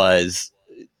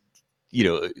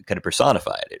of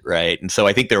personified it, right? And so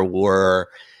I think there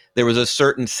was a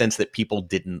certain sense that people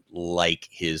didn't like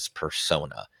his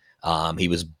persona. He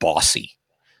was bossy.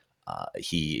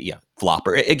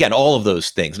 Flopper. Again, all of those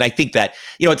things. And I think that,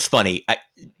 it's funny.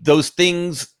 Those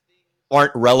things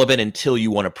aren't relevant until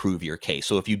you want to prove your case.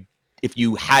 So if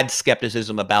you had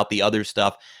skepticism about the other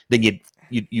stuff, then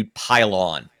you'd pile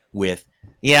on with,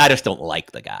 I just don't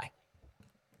like the guy.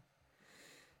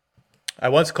 I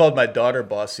once called my daughter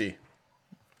bossy,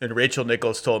 and Rachel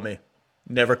Nichols told me,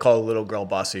 never call a little girl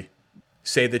bossy.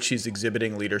 Say that she's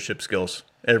exhibiting leadership skills.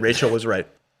 And Rachel was right.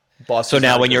 Bossy. So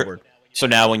now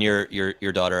when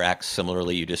your daughter acts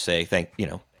similarly, you just say,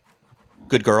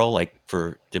 good girl, like,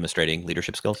 for demonstrating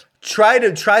leadership skills? Try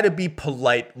to be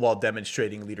polite while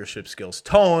demonstrating leadership skills.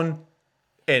 Tone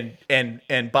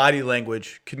and body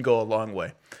language can go a long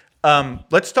way.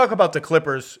 Let's talk about the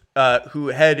Clippers, who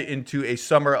head into a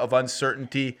summer of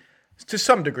uncertainty, to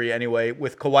some degree anyway,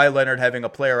 with Kawhi Leonard having a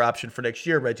player option for next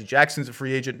year. Reggie Jackson's a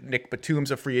free agent. Nick Batum's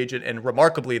a free agent. And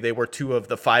remarkably, they were 2 of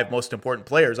the 5 most important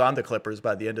players on the Clippers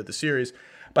by the end of the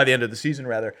season.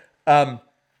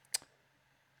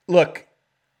 Look,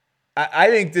 I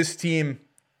think this team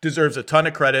deserves a ton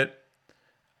of credit.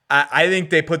 I think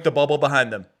they put the bubble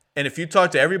behind them. And if you talk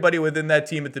to everybody within that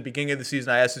team at the beginning of the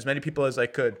season, I asked as many people as I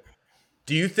could,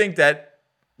 do you think that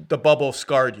the bubble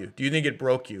scarred you? Do you think it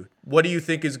broke you? What do you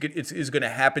think is going to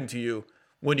happen to you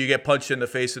when you get punched in the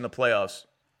face in the playoffs?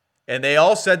 And they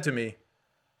all said to me,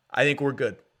 I think we're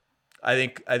good. I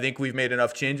think we've made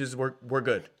enough changes. We're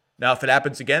good. Now, if it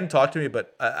happens again, talk to me,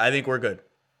 but I think we're good.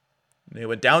 They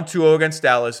went down 2-0 against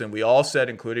Dallas, and we all said,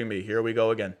 including me, here we go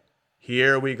again.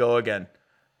 Here we go again.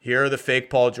 Here are the fake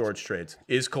Paul George trades.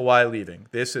 Is Kawhi leaving?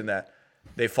 This and that.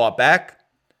 They fought back.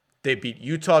 They beat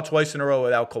Utah twice in a row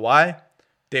without Kawhi.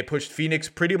 They pushed Phoenix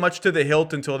pretty much to the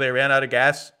hilt until they ran out of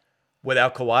gas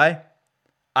without Kawhi.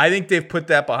 I think they've put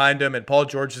that behind them, and Paul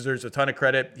George deserves a ton of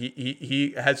credit.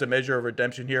 He has a measure of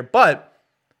redemption here, but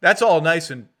that's all nice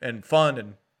and fun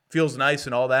and feels nice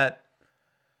and all that.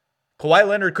 Kawhi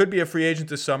Leonard could be a free agent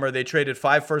this summer. They traded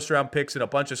 5 first-round picks and a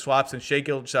bunch of swaps and Shai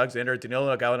Gilgeous-Alexander,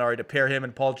 Danilo Gallinari to pair him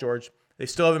and Paul George. They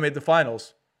still haven't made the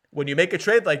finals. When you make a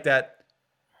trade like that,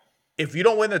 if you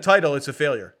don't win the title, it's a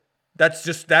failure.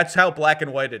 That's how black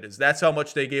and white it is. That's how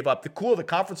much they gave up. The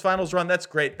conference finals run, that's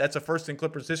great. That's a first in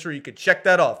Clippers history. You could check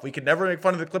that off. We could never make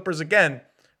fun of the Clippers again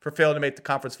for failing to make the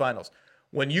conference finals.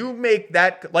 When you make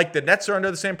that, like the Nets are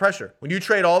under the same pressure. When you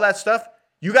trade all that stuff,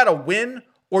 you got to win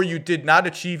or you did not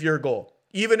achieve your goal.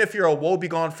 Even if you're a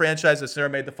woe-begone franchise that's never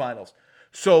made the finals.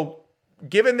 So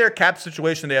given their cap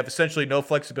situation, they have essentially no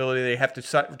flexibility. They have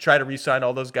to try to re-sign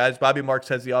all those guys. Bobby Marks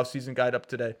has the offseason guide up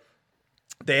today.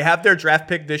 They have their draft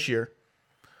pick this year.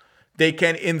 They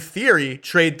can, in theory,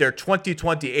 trade their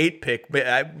 2028 pick.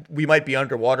 We might be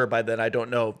underwater by then. I don't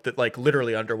know. Like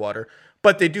literally underwater.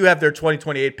 But they do have their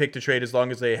 2028 pick to trade as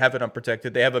long as they have it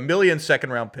unprotected. They have 1 million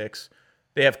second-round picks.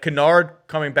 They have Kennard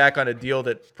coming back on a deal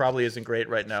that probably isn't great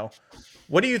right now.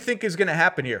 What do you think is going to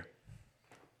happen here?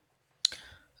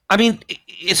 I mean,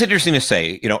 it's interesting to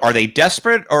say, are they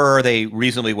desperate or are they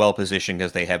reasonably well positioned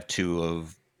because they have two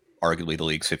of arguably the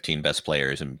league's 15 best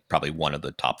players and probably one of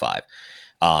the top 5?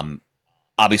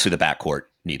 Obviously, the backcourt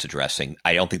needs addressing.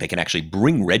 I don't think they can actually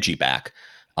bring Reggie back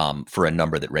for a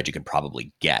number that Reggie can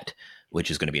probably get, which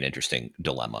is going to be an interesting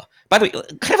dilemma. By the way,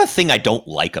 kind of a thing I don't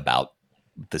like about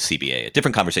the CBA, a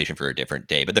different conversation for a different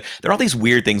day, but there are all these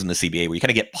weird things in the CBA where you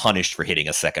kind of get punished for hitting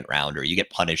a second round, or you get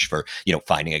punished for,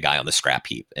 finding a guy on the scrap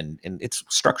heap. And it's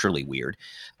structurally weird.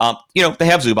 They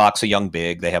have Zubac, a young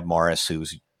big. They have Morris,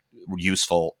 who's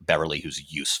useful. Beverly,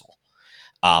 who's useful.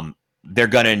 They're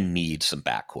going to need some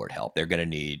backcourt help. They're going to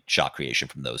need shot creation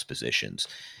from those positions.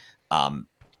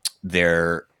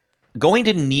 They're going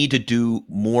to need to do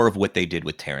more of what they did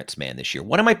with Terrence Mann this year.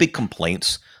 One of my big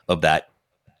complaints of that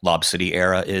Lob City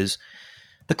era is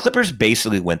the Clippers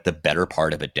basically went the better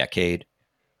part of a decade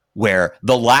where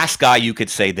the last guy you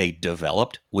could say they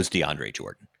developed was DeAndre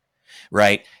Jordan,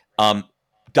 right?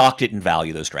 Doc didn't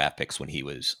value those draft picks when he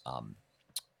was,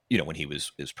 when he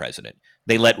was president.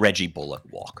 They let Reggie Bullock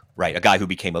walk, right? A guy who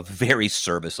became a very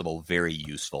serviceable, very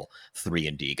useful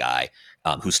 3-and-D guy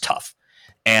who's tough.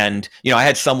 And, I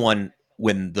had someone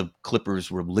when the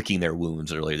Clippers were licking their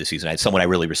wounds earlier this season, I had someone I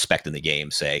really respect in the game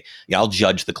say, I'll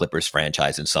judge the Clippers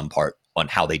franchise in some part on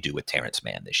how they do with Terrence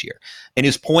Mann this year. And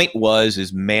his point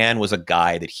was, Mann was a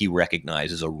guy that he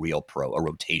recognized as a real pro, a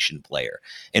rotation player.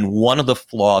 And one of the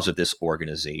flaws of this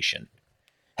organization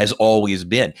has always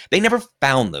been they never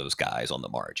found those guys on the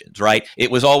margins, right?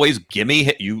 It was always, give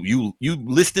me, you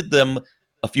listed them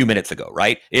a few minutes ago,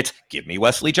 right? It's give me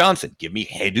Wesley Johnson, give me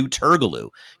Hedu Turkoglu,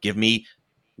 give me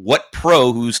what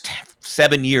pro who's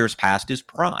 7 years past his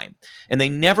prime. And they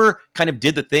never kind of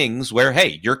did the things where,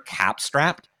 hey, you're cap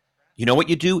strapped. You know what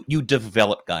you do? You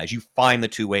develop guys. You find the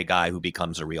two-way guy who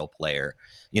becomes a real player.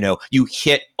 You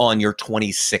hit on your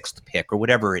 26th pick or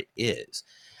whatever it is.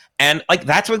 And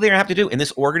that's what they're going to have to do. And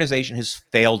this organization has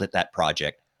failed at that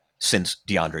project since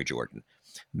DeAndre Jordan.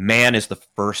 Mann is the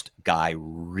first guy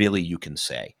really you can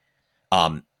say.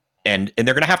 And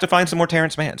they're going to have to find some more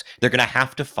Terrence Manns. They're going to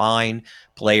have to find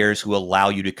players who allow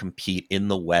you to compete in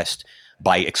the West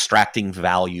by extracting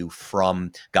value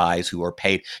from guys who are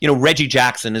paid. Reggie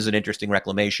Jackson is an interesting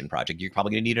reclamation project. You're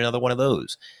probably going to need another one of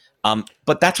those.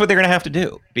 But that's what they're going to have to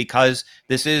do because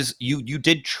this is you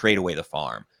did trade away the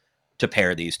farm to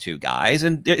pair these two guys,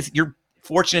 and you're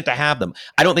fortunate to have them.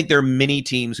 I don't think there are many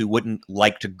teams who wouldn't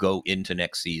like to go into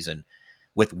next season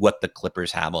with what the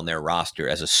Clippers have on their roster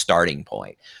as a starting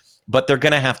point. But they're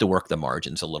going to have to work the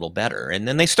margins a little better. And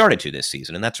then they started to this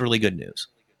season, and that's really good news.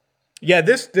 Yeah,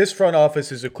 this front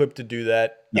office is equipped to do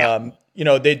that. Yeah.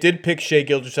 They did pick Shai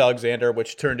Gilgeous-Alexander,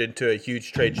 which turned into a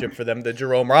huge trade chip for them. The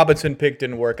Jerome Robinson pick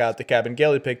didn't work out. The Kevin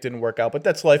Gailey pick didn't work out. But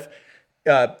that's life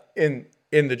in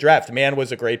the draft. Mann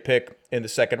was a great pick in the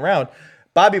second round.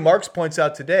 Bobby Marks points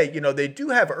out today, they do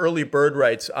have early bird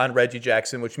rights on Reggie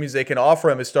Jackson, which means they can offer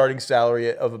him a starting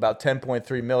salary of about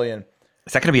 $10.3 million.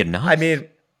 Is that going to be enough? I mean,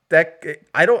 I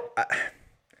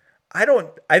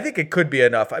think it could be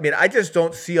enough. I mean, I just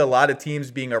don't see a lot of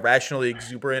teams being irrationally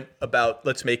exuberant about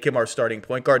let's make him our starting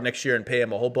point guard next year and pay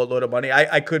him a whole boatload of money.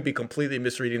 I could be completely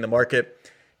misreading the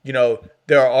market.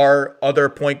 There are other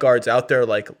point guards out there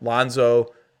like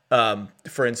Lonzo,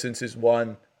 for instance, is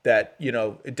one that,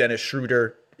 Dennis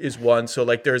Schroeder is one. So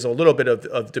there's a little bit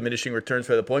of diminishing returns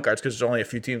for the point guards because there's only a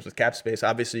few teams with cap space.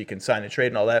 Obviously you can sign and trade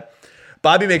and all that.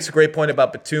 Bobby makes a great point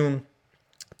about Batum.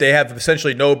 They have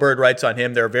essentially no bird rights on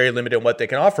him. They're very limited in what they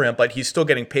can offer him, but he's still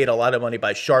getting paid a lot of money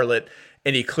by Charlotte,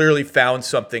 and he clearly found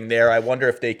something there. I wonder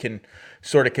if they can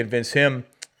sort of convince him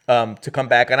to come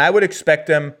back. And I would expect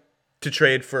them to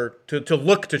trade to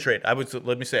look to trade. I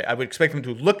would expect them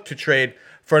to look to trade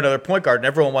for another point guard. And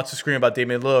everyone wants to scream about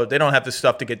Damian Lillard. They don't have the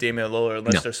stuff to get Damian Lillard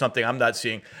unless there's something I'm not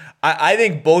seeing. I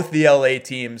think both the LA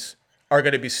teams are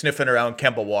going to be sniffing around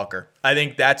Kemba Walker. I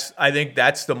think that's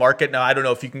the market. Now, I don't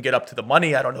know if you can get up to the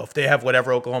money. I don't know if they have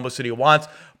whatever Oklahoma City wants,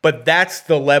 but that's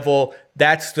the level.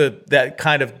 That's that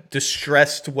kind of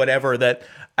distressed whatever that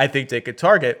I think they could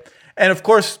target. And of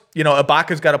course,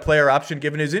 Ibaka's got a player option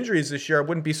given his injuries this year. I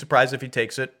wouldn't be surprised if he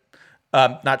takes it.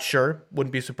 Not sure.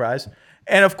 Wouldn't be surprised.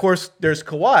 And of course, there's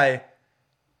Kawhi.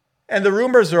 And the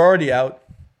rumors are already out.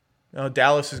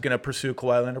 Dallas is going to pursue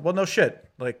Kawhi Leonard. Well, no shit.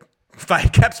 Like, if I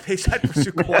had cap space, I'd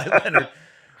pursue Kawhi Leonard.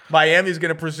 Miami's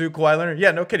going to pursue Kawhi Leonard.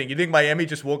 Yeah, no kidding. You think Miami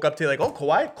just woke up to like, oh,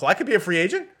 Kawhi could be a free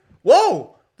agent?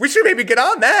 Whoa, we should maybe get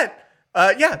on that.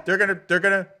 Yeah, they're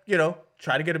gonna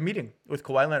try to get a meeting with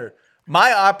Kawhi Leonard.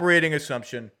 My operating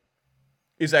assumption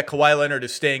is that Kawhi Leonard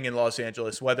is staying in Los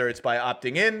Angeles, whether it's by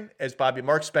opting in, as Bobby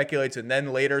Marks speculates, and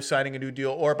then later signing a new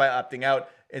deal, or by opting out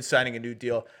and signing a new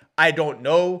deal. I don't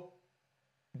know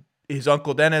his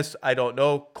uncle Dennis. I don't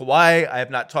know Kawhi. I have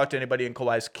not talked to anybody in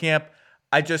Kawhi's camp.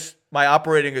 My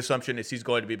operating assumption is he's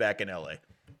going to be back in LA.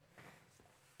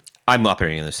 I'm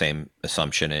operating in the same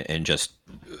assumption, and just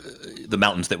the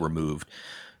mountains that were moved,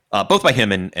 both by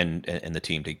him and the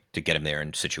team to get him there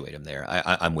and situate him there.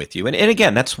 I'm with you. And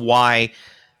again, that's why,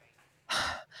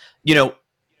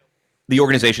 the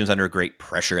organization is under great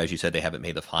pressure. As you said, they haven't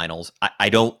made the finals. I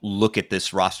don't look at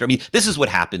this roster. I mean, this is what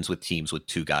happens with teams with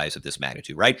two guys of this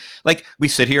magnitude, right? Like, we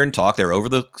sit here and talk. They're over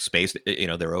the space.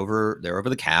 They're over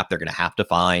the cap. They're going to have to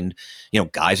find,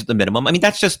 guys at the minimum. I mean,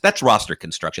 that's roster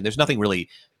construction. There's nothing really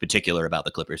particular about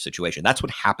the Clippers situation. That's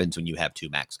what happens when you have two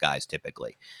max guys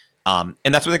typically. And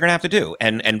that's what they're going to have to do.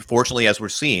 And fortunately, as we're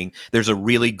seeing, there's a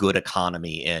really good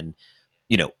economy in,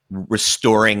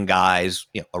 restoring guys,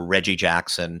 a Reggie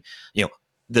Jackson,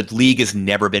 the league has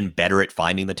never been better at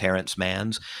finding the Terrence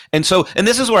Manns. And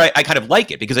this is where I kind of like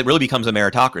it, because it really becomes a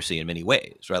meritocracy in many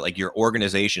ways, right? Like, your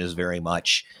organization is very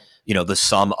much, the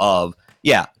sum of,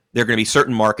 there are going to be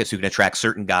certain markets who can attract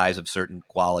certain guys of certain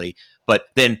quality, but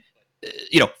then,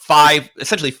 5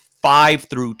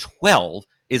 through 12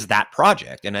 is that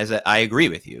project. And as I agree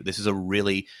with you, this is a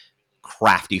really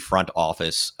crafty front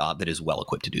office that is well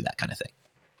equipped to do that kind of thing.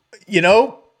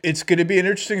 It's going to be an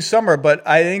interesting summer, but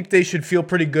I think they should feel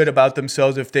pretty good about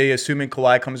themselves if assuming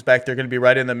Kawhi comes back, they're going to be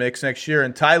right in the mix next year.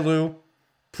 And Ty Lue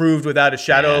proved without a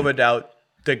shadow of a doubt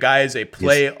the guy is a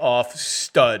playoff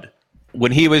stud.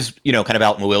 When he was, kind of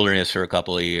out in the wilderness for a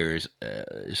couple of years,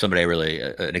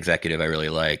 an executive I really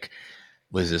like,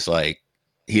 was this like,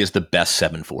 he is the best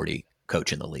 740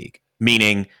 coach in the league.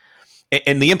 Meaning,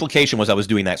 and the implication was I was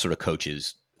doing that sort of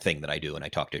coaches thing that I do, and I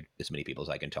talk to as many people as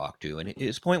I can talk to. And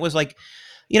his point was like,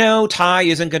 Ty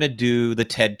isn't going to do the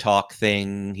TED Talk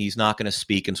thing. He's not going to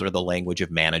speak in sort of the language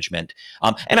of management.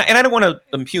 And I don't want to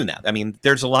impugn that. I mean,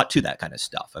 there's a lot to that kind of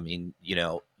stuff. I mean,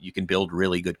 you can build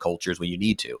really good cultures when you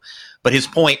need to. But his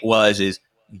point is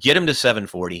get him to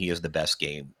 740. He is the best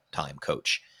game time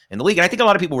coach in the league. And I think a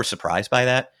lot of people were surprised by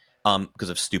that because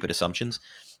of stupid assumptions.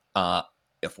 A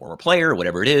former player,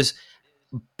 whatever it is.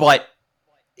 But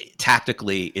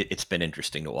tactically, it's been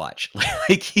interesting to watch.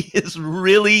 Like, he's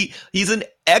an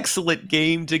excellent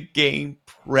game-to-game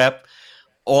prep,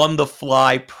 on the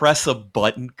fly, press a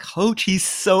button coach. He's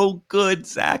so good,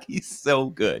 Zach. He's so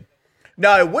good.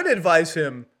 Now, I would advise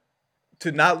him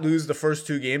to not lose the first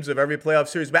 2 games of every playoff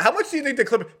series. But how much do you think the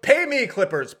Clippers pay me,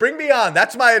 Clippers? Bring me on.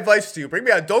 That's my advice to you. Bring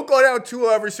me on. Don't go down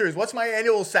 2-0 every series. What's my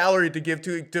annual salary to give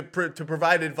to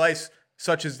provide advice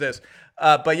such as this?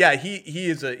 But yeah,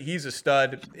 he's a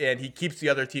stud, and he keeps the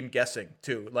other team guessing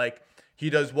too. Like,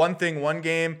 he does one thing one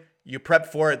game, you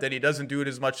prep for it, then he doesn't do it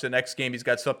as much the next game. He's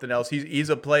got something else. He's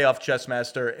a playoff chess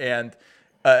master, and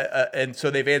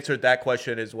so they've answered that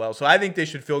question as well. So I think they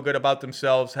should feel good about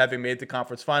themselves having made the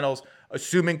conference finals,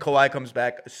 assuming Kawhi comes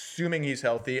back, assuming he's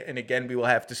healthy. And again, we will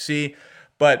have to see.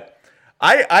 But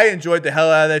I enjoyed the hell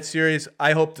out of that series.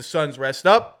 I hope the Suns rest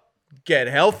up, get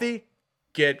healthy,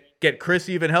 get Chris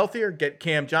even healthier, get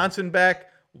Cam Johnson back,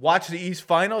 watch the East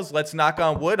Finals. Let's knock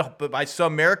on wood. But by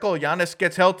some miracle, Giannis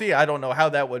gets healthy. I don't know how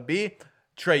that would be.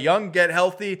 Trae Young get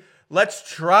healthy. Let's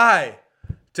try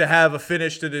to have a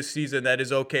finish to this season that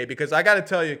is okay. Because I got to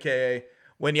tell you, K.A.,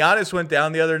 when Giannis went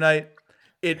down the other night,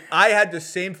 I had the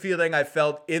same feeling I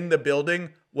felt in the building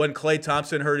when Klay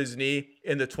Thompson hurt his knee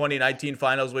in the 2019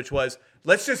 finals, which was,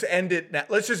 let's just end it now.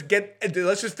 Let's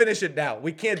just finish it now.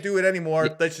 We can't do it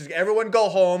anymore. Let's just everyone go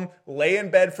home, lay in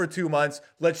bed for 2 months.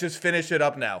 Let's just finish it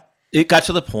up now. It got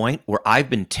to the point where I've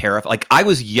been terrified. Like, I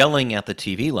was yelling at the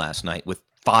TV last night with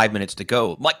 5 minutes to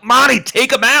go. I'm like, Monty,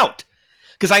 take him out.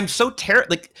 Because I'm so terrified.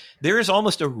 Like, there is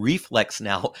almost a reflex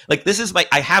now. Like,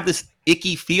 I have this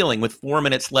icky feeling with 4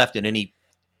 minutes left in any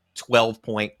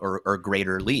 12-point or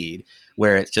greater lead,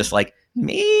 where it's just like,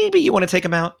 maybe you want to take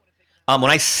him out. When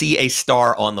I see a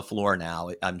star on the floor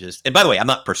now, I'm just, and by the way, I'm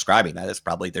not prescribing that. That's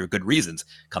probably, there are good reasons.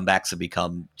 Comebacks have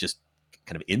become just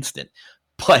kind of instant,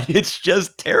 but it's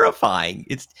just terrifying.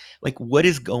 It's like, what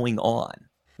is going on?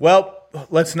 Well,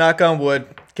 let's knock on wood.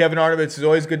 Kevin Arnovitz, it's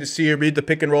always good to see you. Read the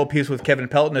pick and roll piece with Kevin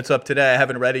Pelton. It's up today. I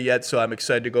haven't read it yet, so I'm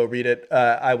excited to go read it.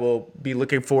 I will be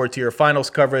looking forward to your finals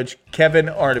coverage. Kevin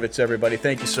Arnovitz, everybody.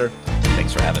 Thank you, sir.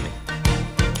 Thanks for having me.